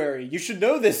February. You should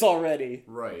know this already.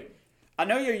 Right. I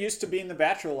know you're used to being the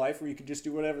bachelor life where you can just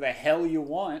do whatever the hell you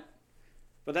want,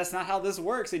 but that's not how this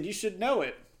works, and you should know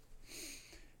it.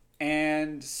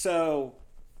 And so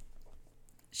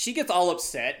she gets all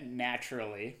upset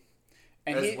naturally,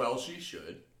 and As well she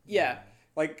should. Yeah.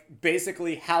 Like,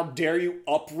 basically, how dare you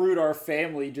uproot our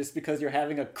family just because you're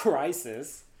having a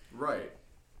crisis? Right.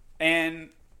 And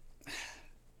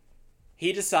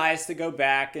he decides to go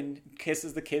back and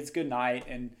kisses the kids goodnight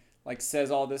and, like, says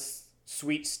all this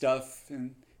sweet stuff.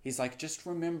 And he's like, just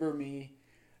remember me.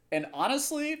 And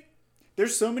honestly,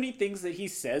 there's so many things that he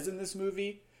says in this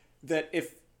movie that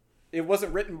if it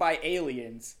wasn't written by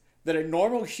aliens, that a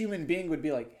normal human being would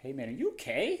be like, hey, man, are you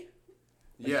okay?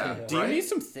 Yeah. Do you need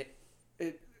some...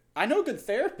 I know a good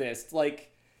therapist.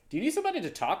 Like, do you need somebody to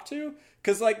talk to?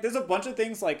 Because, like, there's a bunch of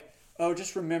things like, oh,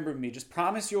 just remember me. Just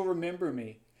promise you'll remember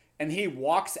me. And he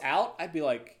walks out. I'd be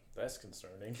like... That's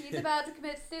concerning. He's about to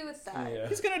commit suicide. Yeah.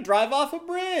 He's going to drive off a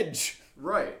bridge.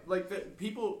 Right. Like,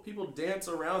 people dance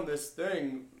around this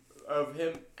thing of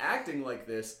him acting like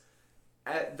this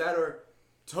that are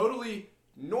totally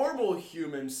normal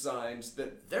human signs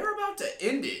that they're about to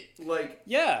end it. Like,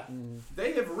 Yeah.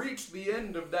 they have reached the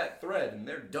end of that thread and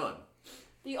they're done.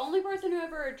 The only person who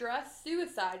ever addressed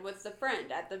suicide was the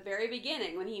friend at the very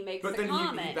beginning when he makes But the then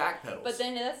comment. he backpedals. But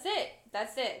then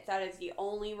that's it. That is the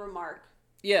only remark.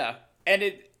 Yeah. And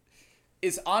it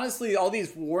is honestly all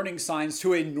these warning signs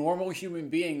to a normal human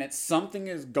being that something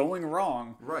is going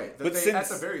wrong. Right. That But they, at since-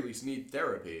 the very least, need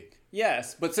therapy.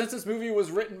 Yes, but since this movie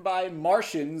was written by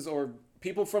Martians or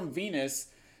people from Venus,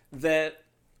 that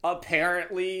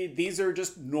apparently these are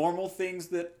just normal things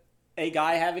that a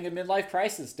guy having a midlife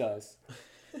crisis does.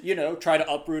 You know, try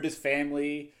to uproot his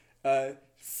family,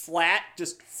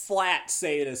 flat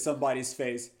say it to somebody's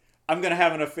face. I'm gonna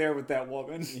have an affair with that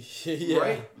woman. Yeah.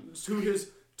 Right?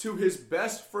 To his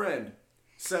best friend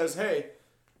says, hey,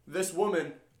 this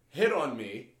woman hit on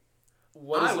me.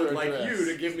 What I is would her like address? you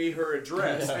to give me her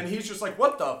address. Yeah. And he's just like,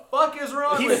 what the fuck is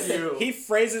wrong with you? He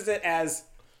phrases it as,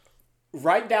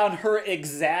 write down her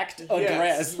exact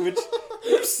address, which,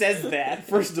 who says that,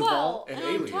 first of all? Well, An and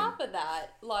on alien. top of that,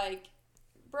 like,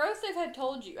 Broseph had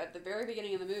told you at the very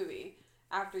beginning of the movie,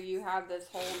 after you have this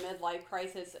whole midlife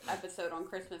crisis episode on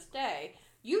Christmas Day,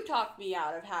 you talked me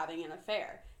out of having an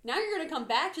affair. Now you're going to come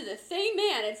back to the same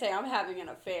man and say, I'm having an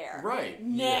affair. Right.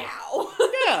 Now.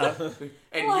 Yeah.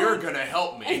 And What? you're gonna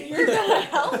help And me. you're going to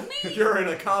help me? You're an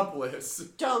accomplice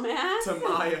Dumbass. to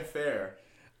my affair.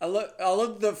 I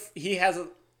love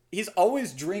he's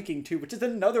always drinking too, which is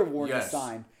another warning Yes.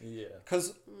 sign. Yeah.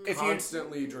 Because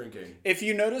Constantly drinking. if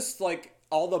you notice, like,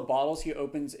 all the bottles he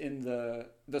opens in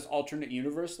this alternate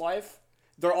universe life,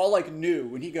 they're all, like, new.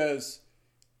 When he goes,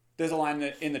 there's a line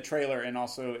in the trailer, and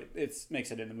also it makes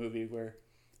it in the movie, where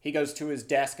he goes to his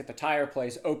desk at the tire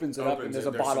place, opens it up, and there's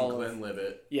a bottle some of...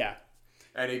 Glenlivet. Yeah.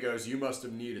 And he goes, you must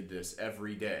have needed this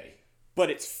every day. But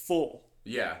it's full.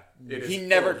 Yeah. It is He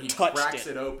never full. touched He cracks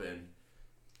it. it open.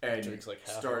 And Drinks like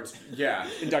half starts, yeah.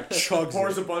 And Doug chugs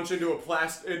Pours it. a bunch into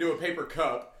a paper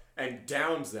cup and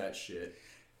downs that shit.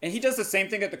 And he does the same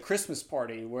thing at the Christmas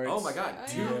party, where it's... Oh my god,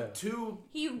 yeah. two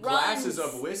He glasses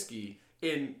runs. of whiskey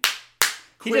in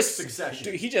He quick just, succession.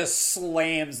 dude, he just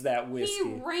slams that whiskey. He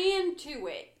ran to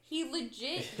it. He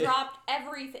legit dropped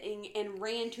everything and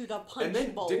ran to the punch and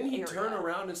then bowl didn't he area. turn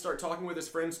around and start talking with his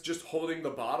friends just holding the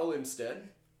bottle instead?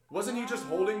 Wasn't he just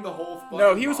holding the whole fucking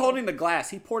No, he was bottle? holding the glass.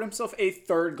 He poured himself a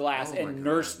third glass Oh my and God.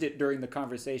 nursed it during the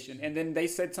conversation. And then they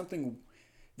said something.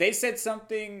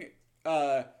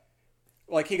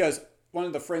 Like he goes, one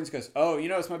of the friends goes, "Oh, you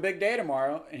know, it's my big day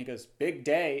tomorrow," and he goes, "Big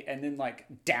day," and then like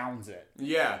downs it.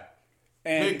 Yeah.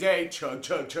 And Big day, chug,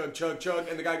 chug, chug, chug, chug.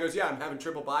 And the guy goes, yeah, I'm having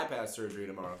triple bypass surgery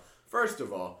tomorrow. First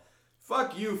of all,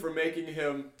 fuck you for making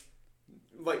him,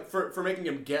 like, for making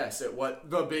him guess at what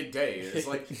the big day is.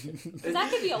 Like, 'Cause that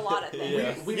could be a lot of things.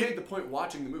 Yeah. we made the point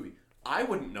watching the movie. I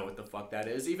wouldn't know what the fuck that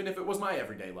is, even if it was my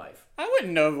everyday life. I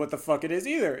wouldn't know what the fuck it is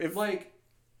either. If Like,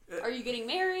 Are you getting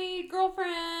married,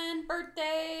 girlfriend,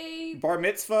 birthday? bar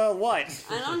mitzvah, what?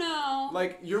 I don't know.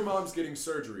 like your mom's getting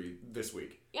surgery this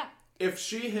week. Yeah. If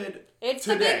she had It's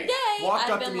the today big day, walked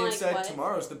I'd up to been me and like, said, what?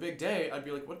 tomorrow's the big day, I'd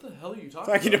be like, what the hell are you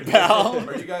talking Talking about? about.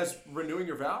 Are you guys renewing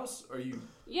your vows? Are you...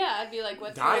 Yeah, I'd be like,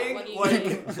 what's Dying? what do you Like-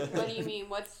 mean? What do you mean?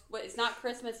 It's not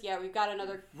Christmas yet. We've got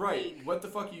another Right. week. What the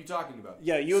fuck are you talking about?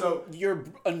 Yeah, So,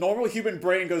 a normal human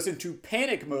brain goes into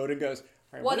panic mode and goes,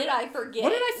 Right, What did I forget? What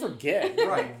did I forget?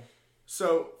 Right.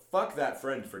 So, fuck that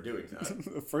friend for doing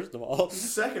that. First of all.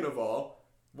 Second of all,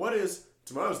 what is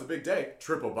tomorrow's the big day?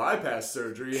 Triple bypass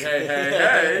surgery. Hey, hey,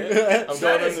 hey. I'm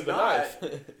That going is under the not-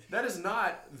 knife. That is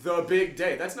not the big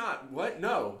day. That's not what?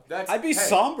 No. That's I'd be hey,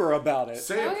 somber about it.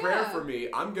 Say a Oh, prayer yeah. for me.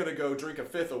 I'm gonna go drink a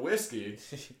fifth of whiskey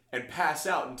and pass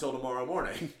out until tomorrow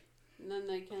morning. And then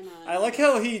they can. I like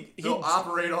how he They'll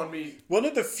operate on me. one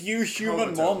of the few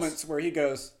human Comatose. moments where he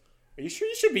goes, "Are you sure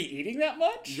you should be eating that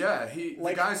much?" Yeah,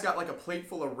 Like- the guy's got like a plate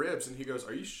full of ribs, and he goes,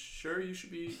 "Are you sure you should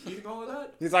be eating all of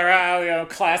that?" He's like, "Oh, you know,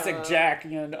 classic Jack,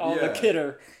 you know, the yeah.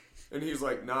 kidder." And he's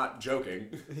like, not joking.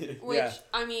 Which, Yeah.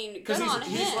 I mean, Because good on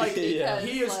he's him. like, because,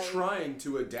 he is like, trying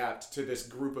to adapt to this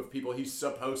group of people he's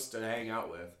supposed to hang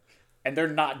out with. And they're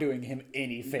not doing him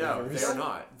any No, favors. they are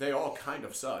not. They all kind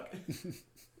of suck.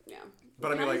 Yeah.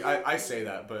 But I mean, like, I say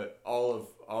that, but all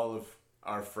of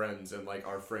our friends and like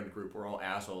our friend group, we're all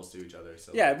assholes to each other.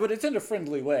 So Yeah, but it's in a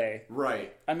friendly way.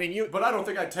 right. I mean, you. But I don't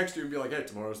think I'd text you and be like, "Hey,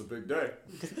 tomorrow's a big day."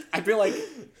 I'd be like,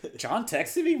 "John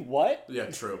texted me what?" Yeah,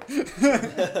 true.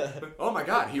 Oh my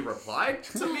God, he replied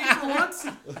to me for once.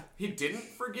 He didn't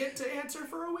forget to answer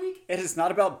for a week. It is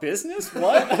not about business.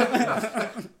 What?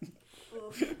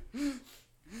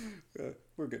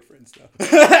 We're good friends now.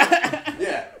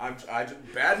 Yeah, I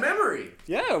just, bad memory.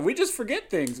 Yeah, we just forget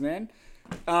things, man.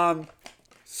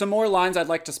 Some more lines I'd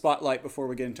like to spotlight before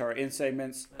we get into our in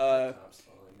segments.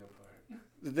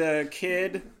 The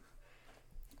kid,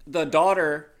 the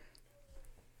daughter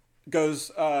goes,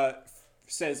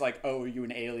 says like, "Oh, are you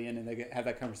an alien?" And they have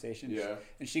that conversation. Yeah.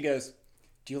 And she goes,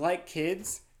 "Do you like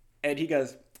kids?" And he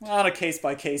goes, "On a case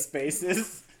by case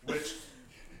basis." Which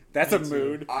That's a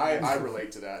mood. I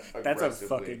relate to that. That's a aggressively.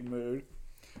 fucking mood.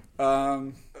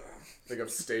 I think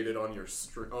I've stated on your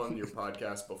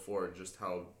podcast before just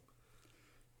how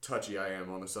touchy I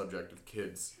am on the subject of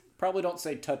kids. Probably don't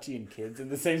say touchy and kids in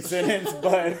the same sentence,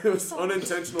 but It was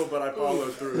unintentional, but I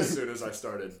followed through as soon as I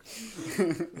started.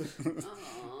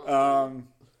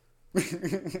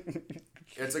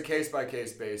 It's a case by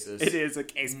case basis. it is a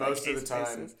case by case Most of the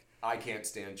time, basis. I can't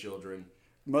stand children.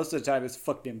 Most of the time, it's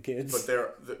fuck them kids.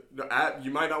 But you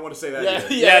might not want to say that Yeah,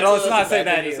 either. yeah, no, that's let's not a say bad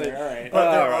that thing to either. say. All right.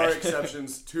 But there All are right.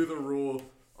 exceptions to the rule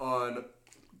on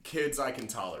kids I can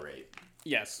tolerate.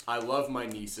 Yes. I love my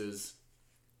nieces.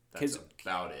 That's Kids-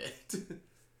 about it.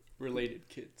 Related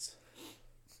kids.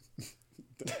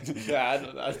 Yeah, I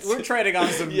don't know. We're treading on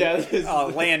some Yeah, this is-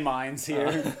 landmines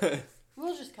here.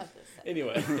 We'll just cut this.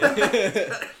 Anyway.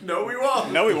 No, we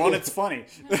won't. No, we won't. It's funny.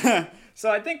 So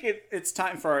I think it's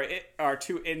time for our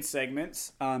two in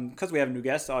segments. Because we have a new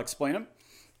guest, I'll explain them.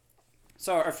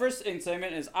 So our first in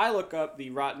segment is I look up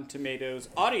the Rotten Tomatoes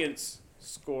audience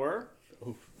score.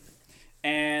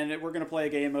 And we're going to play a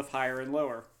game of higher and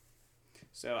lower.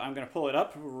 So I'm going to pull it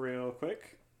up real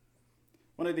quick.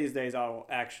 One of these days I'll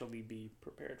actually be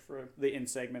prepared for the in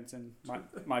segments in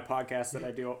my podcast that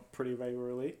I do pretty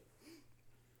regularly.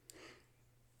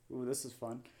 Ooh, this is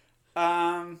fun.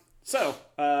 So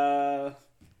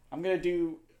I'm going to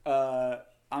do...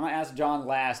 I'm going to ask John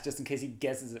last just in case he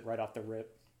guesses it right off the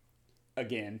rip.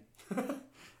 Again.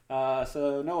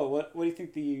 So Noah, what do you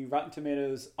think the Rotten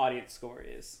Tomatoes audience score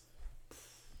is?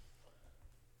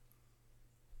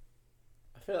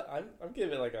 I feel I'm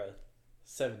giving it like a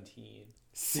 17.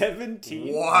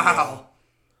 17? Wow.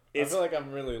 I feel like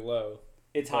I'm really low.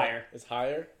 It's But higher, It's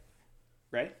higher?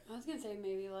 right? I was gonna say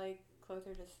maybe like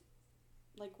closer to,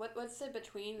 like what's it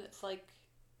between? It's like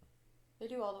they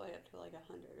do all the way up to like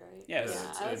 100, right? Yes.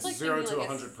 Yeah, I was It's like 0 thinking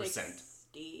to like 100%.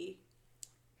 60.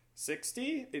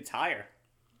 60? It's higher.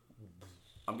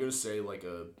 I'm going to say like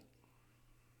a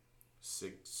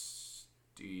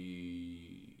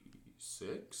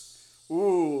 66.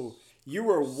 Ooh, you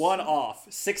were one off.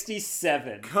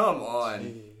 67. Come on.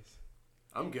 Jeez.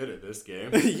 I'm good at this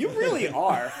game. You really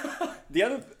are. The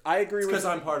other, I agree Because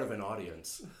with. I'm part of an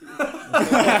audience.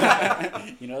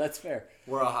 You know, that's fair.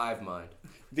 We're a hive mind.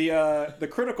 The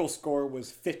critical score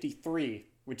was 53,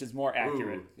 which is more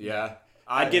accurate. Ooh, yeah.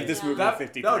 I'd give this Yeah. movie a that,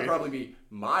 53. that would probably be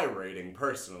my rating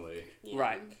personally. Yeah.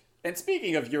 Right. And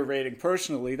speaking of your rating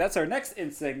personally, that's our next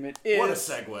in segment. What a Is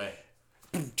segue.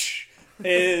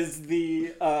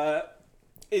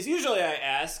 is usually I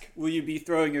ask, will you be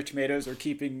throwing your tomatoes or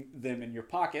keeping them in your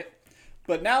pocket?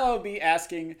 But now I'll be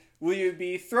asking, will you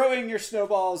be throwing your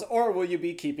snowballs or will you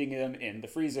be keeping them in the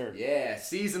freezer? Yeah,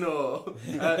 seasonal.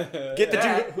 Get the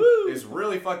That two. is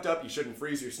really fucked up. You shouldn't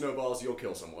freeze your snowballs. You'll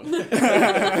kill someone.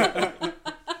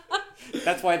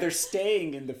 That's why they're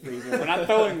staying in the freezer. We're not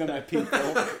throwing them at people.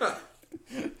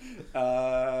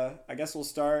 I guess we'll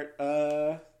start.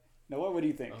 Noah, what do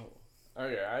you think? Oh,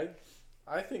 okay.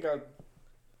 I think I'd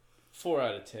 4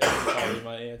 out of 10 is probably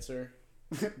my answer.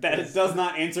 That does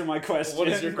not answer my question. What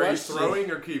is your Are you question? throwing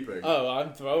or keeping? Oh,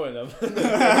 I'm throwing them.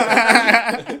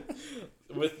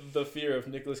 With the fear of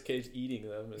Nicolas Cage eating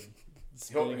them and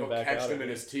spitting He'll them back catch out. them in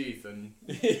his teeth and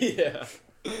Yeah.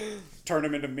 Turn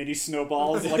them into mini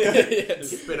snowballs, like Yeah.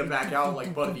 spit them back out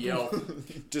like Bud the Elf.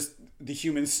 just the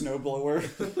human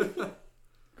snowblower.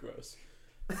 Gross.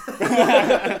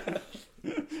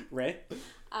 Ray?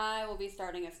 I will be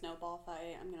starting a snowball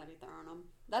fight. I'm gonna be throwing them.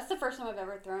 That's the first time I've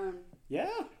ever thrown.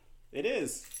 Yeah, it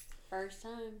is. First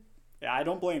time. Yeah, I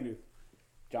don't blame you.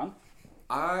 John?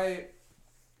 I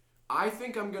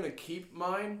think I'm gonna keep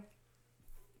mine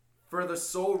for the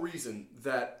sole reason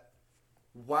that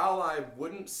while I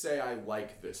wouldn't say I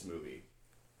like this movie,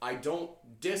 I don't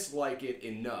dislike it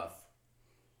enough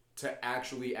to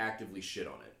actually actively shit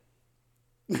on it.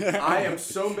 I am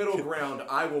so middle ground,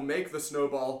 I will make the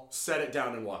snowball, set it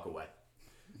down, and walk away.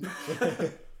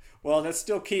 Well, that's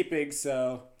still keeping,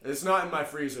 so... It's not in my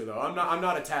freezer though. I'm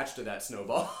not attached to that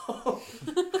snowball.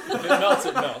 If it melts,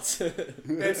 it melts.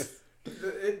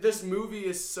 This movie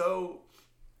is so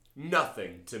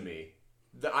nothing to me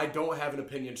that I don't have an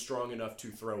opinion strong enough to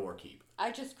throw or keep.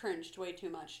 I just cringed way too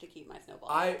much to keep my snowball.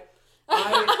 I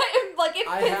like it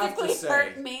I have to physically say-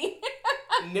 hurt me.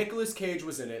 Nicolas Cage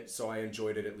was in it, so I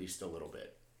enjoyed it at least a little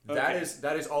bit. Okay.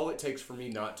 That is all it takes for me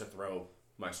not to throw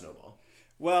my snowball.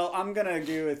 Well, I'm going to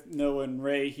agree with Noah and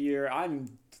Ray here.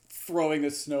 I'm throwing a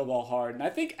snowball hard. And I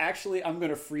think, actually, I'm going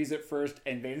to freeze it first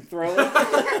and then throw it.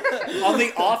 On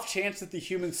the off chance that the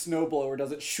human snowblower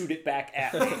doesn't shoot it back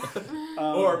at me.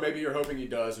 Or maybe you're hoping he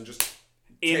does and just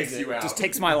takes you out. Just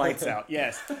takes my lights out,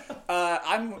 yes.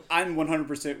 I'm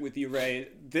 100% with you, Ray.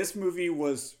 This movie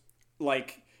was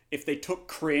like... If they took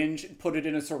cringe and put it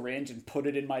in a syringe and put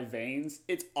it in my veins,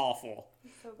 it's awful.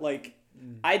 Like,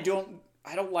 I don't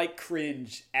like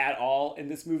cringe at all. And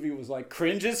this movie was like,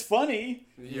 cringe is funny.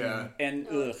 Yeah. And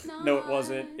No, ugh, it's no, it not.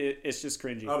 wasn't. It's just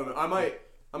cringy. I don't know.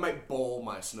 I might bowl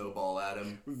my snowball at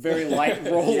him. Very light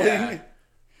rolling. Yeah.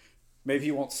 Maybe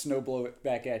he won't snow blow it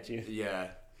back at you. Yeah.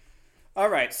 All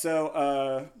right,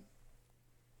 so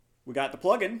we got the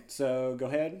plug-in. So go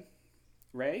ahead,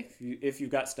 Ray, if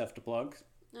you've got stuff to plug.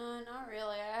 No, not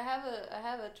really. I have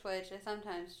a Twitch. I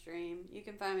sometimes stream. You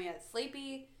can find me at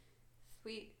Sleepy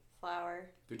Sweet Flower.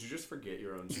 Did you just forget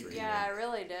your own stream? Yeah, I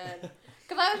really did.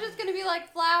 Because I was just going to be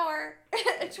like Flower,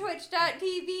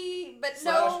 Twitch.tv, but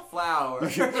no. Flower.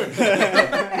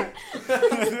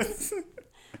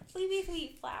 Sleepy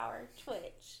Sweet Flower,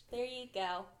 Twitch. There you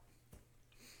go.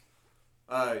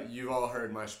 You've all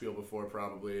heard my spiel before,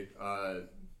 probably. The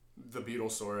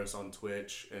Beetlesaurus on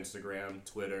Twitch, Instagram,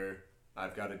 Twitter.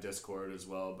 I've got a Discord as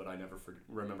well, but I never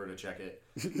remember to check it.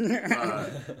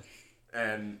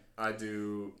 And I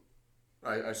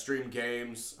stream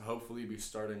games. Hopefully, be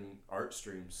starting art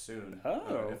streams soon.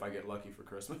 If I get lucky for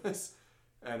Christmas.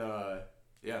 And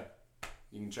yeah,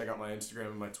 you can check out my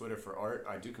Instagram and my Twitter for art.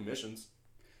 I do commissions.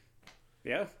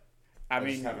 Yeah, I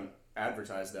mean, just haven't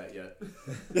advertised that yet.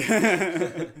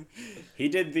 he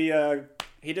did the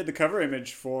cover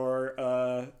image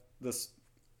for this.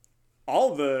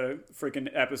 All the freaking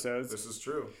episodes. This is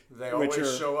true. They always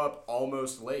show up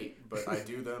almost late, but I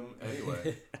do them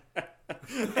anyway.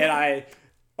 And I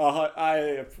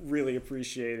really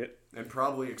appreciate it. And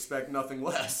probably expect nothing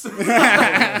less.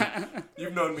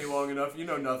 You've known me long enough. You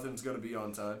know nothing's going to be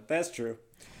on time. That's true.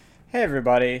 Hey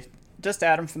everybody, just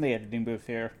Adam from the editing booth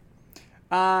here.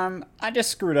 I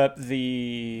just screwed up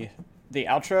the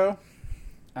outro.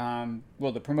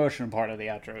 Well, the promotional part of the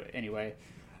outro anyway.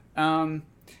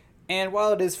 And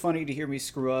while it is funny to hear me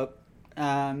screw up,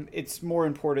 it's more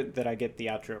important that I get the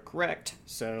outro correct.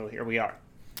 So here we are.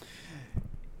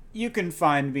 You can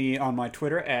find me on my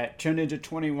Twitter at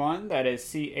ChoNinja21. That is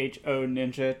CHO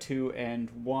Ninja 2 and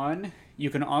 1. You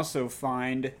can also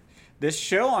find this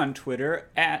show on Twitter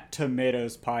at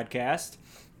Tomatoes Podcast.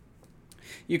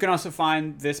 You can also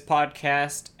find this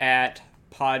podcast at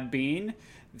Podbean.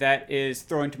 That is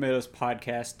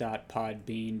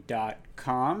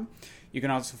throwingtomatoespodcast.podbean.com. You can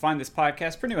also find this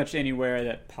podcast pretty much anywhere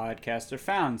that podcasts are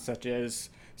found, such as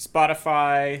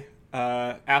Spotify,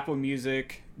 Apple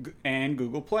Music, and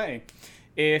Google Play.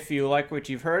 If you like what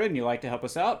you've heard and you'd like to help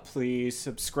us out, please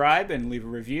subscribe and leave a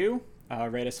review.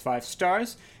 Rate us 5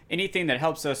 stars. Anything that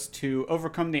helps us to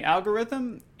overcome the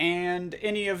algorithm, and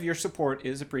any of your support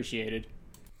is appreciated.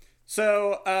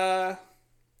 So,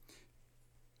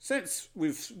 since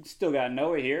we've still got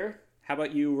Noah here, how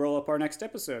about you roll up our next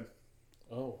episode?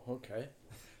 Oh, okay.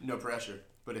 No pressure.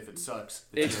 But if it sucks,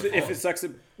 If it sucks,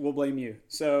 we'll blame you.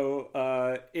 So,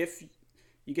 if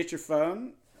you get your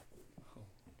phone...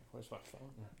 Where's my phone?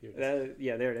 Here it is.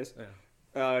 yeah, there it is. Yeah.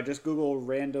 Just Google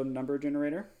random number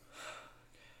generator.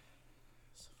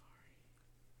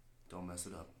 Don't mess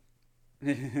it up.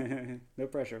 No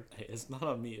pressure. Hey, it's not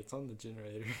on me. It's on the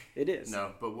generator. It is.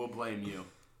 No, but we'll blame you.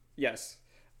 Yes.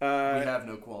 We have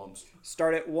no qualms.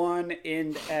 Start at 1,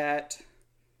 end at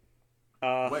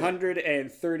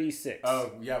 136.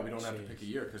 Oh, yeah, we don't have to pick a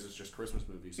year because it's just Christmas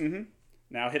movies. Mm-hmm.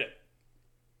 Now hit it.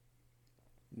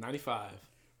 95.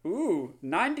 Ooh,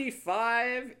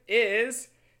 95 is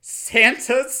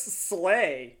Santa's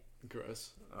Sleigh.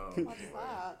 Gross. Oh, What's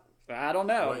that? I don't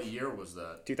know. what year was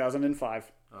that?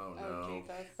 2005. Oh, Oh, no.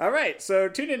 Jesus. All right, so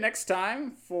tune in next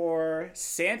time for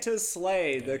Santa's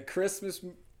Sleigh, the Christmas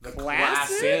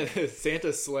classic.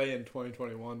 Santa's sleigh in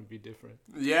 2021 would be different.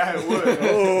 Yeah, it would.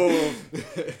 Oh,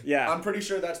 yeah. I'm pretty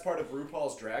sure that's part of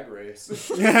RuPaul's Drag Race.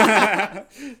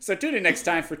 So tune in next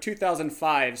time for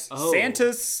 2005's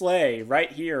Santa's Sleigh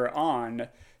right here on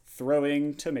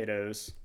Throwing Tomatoes.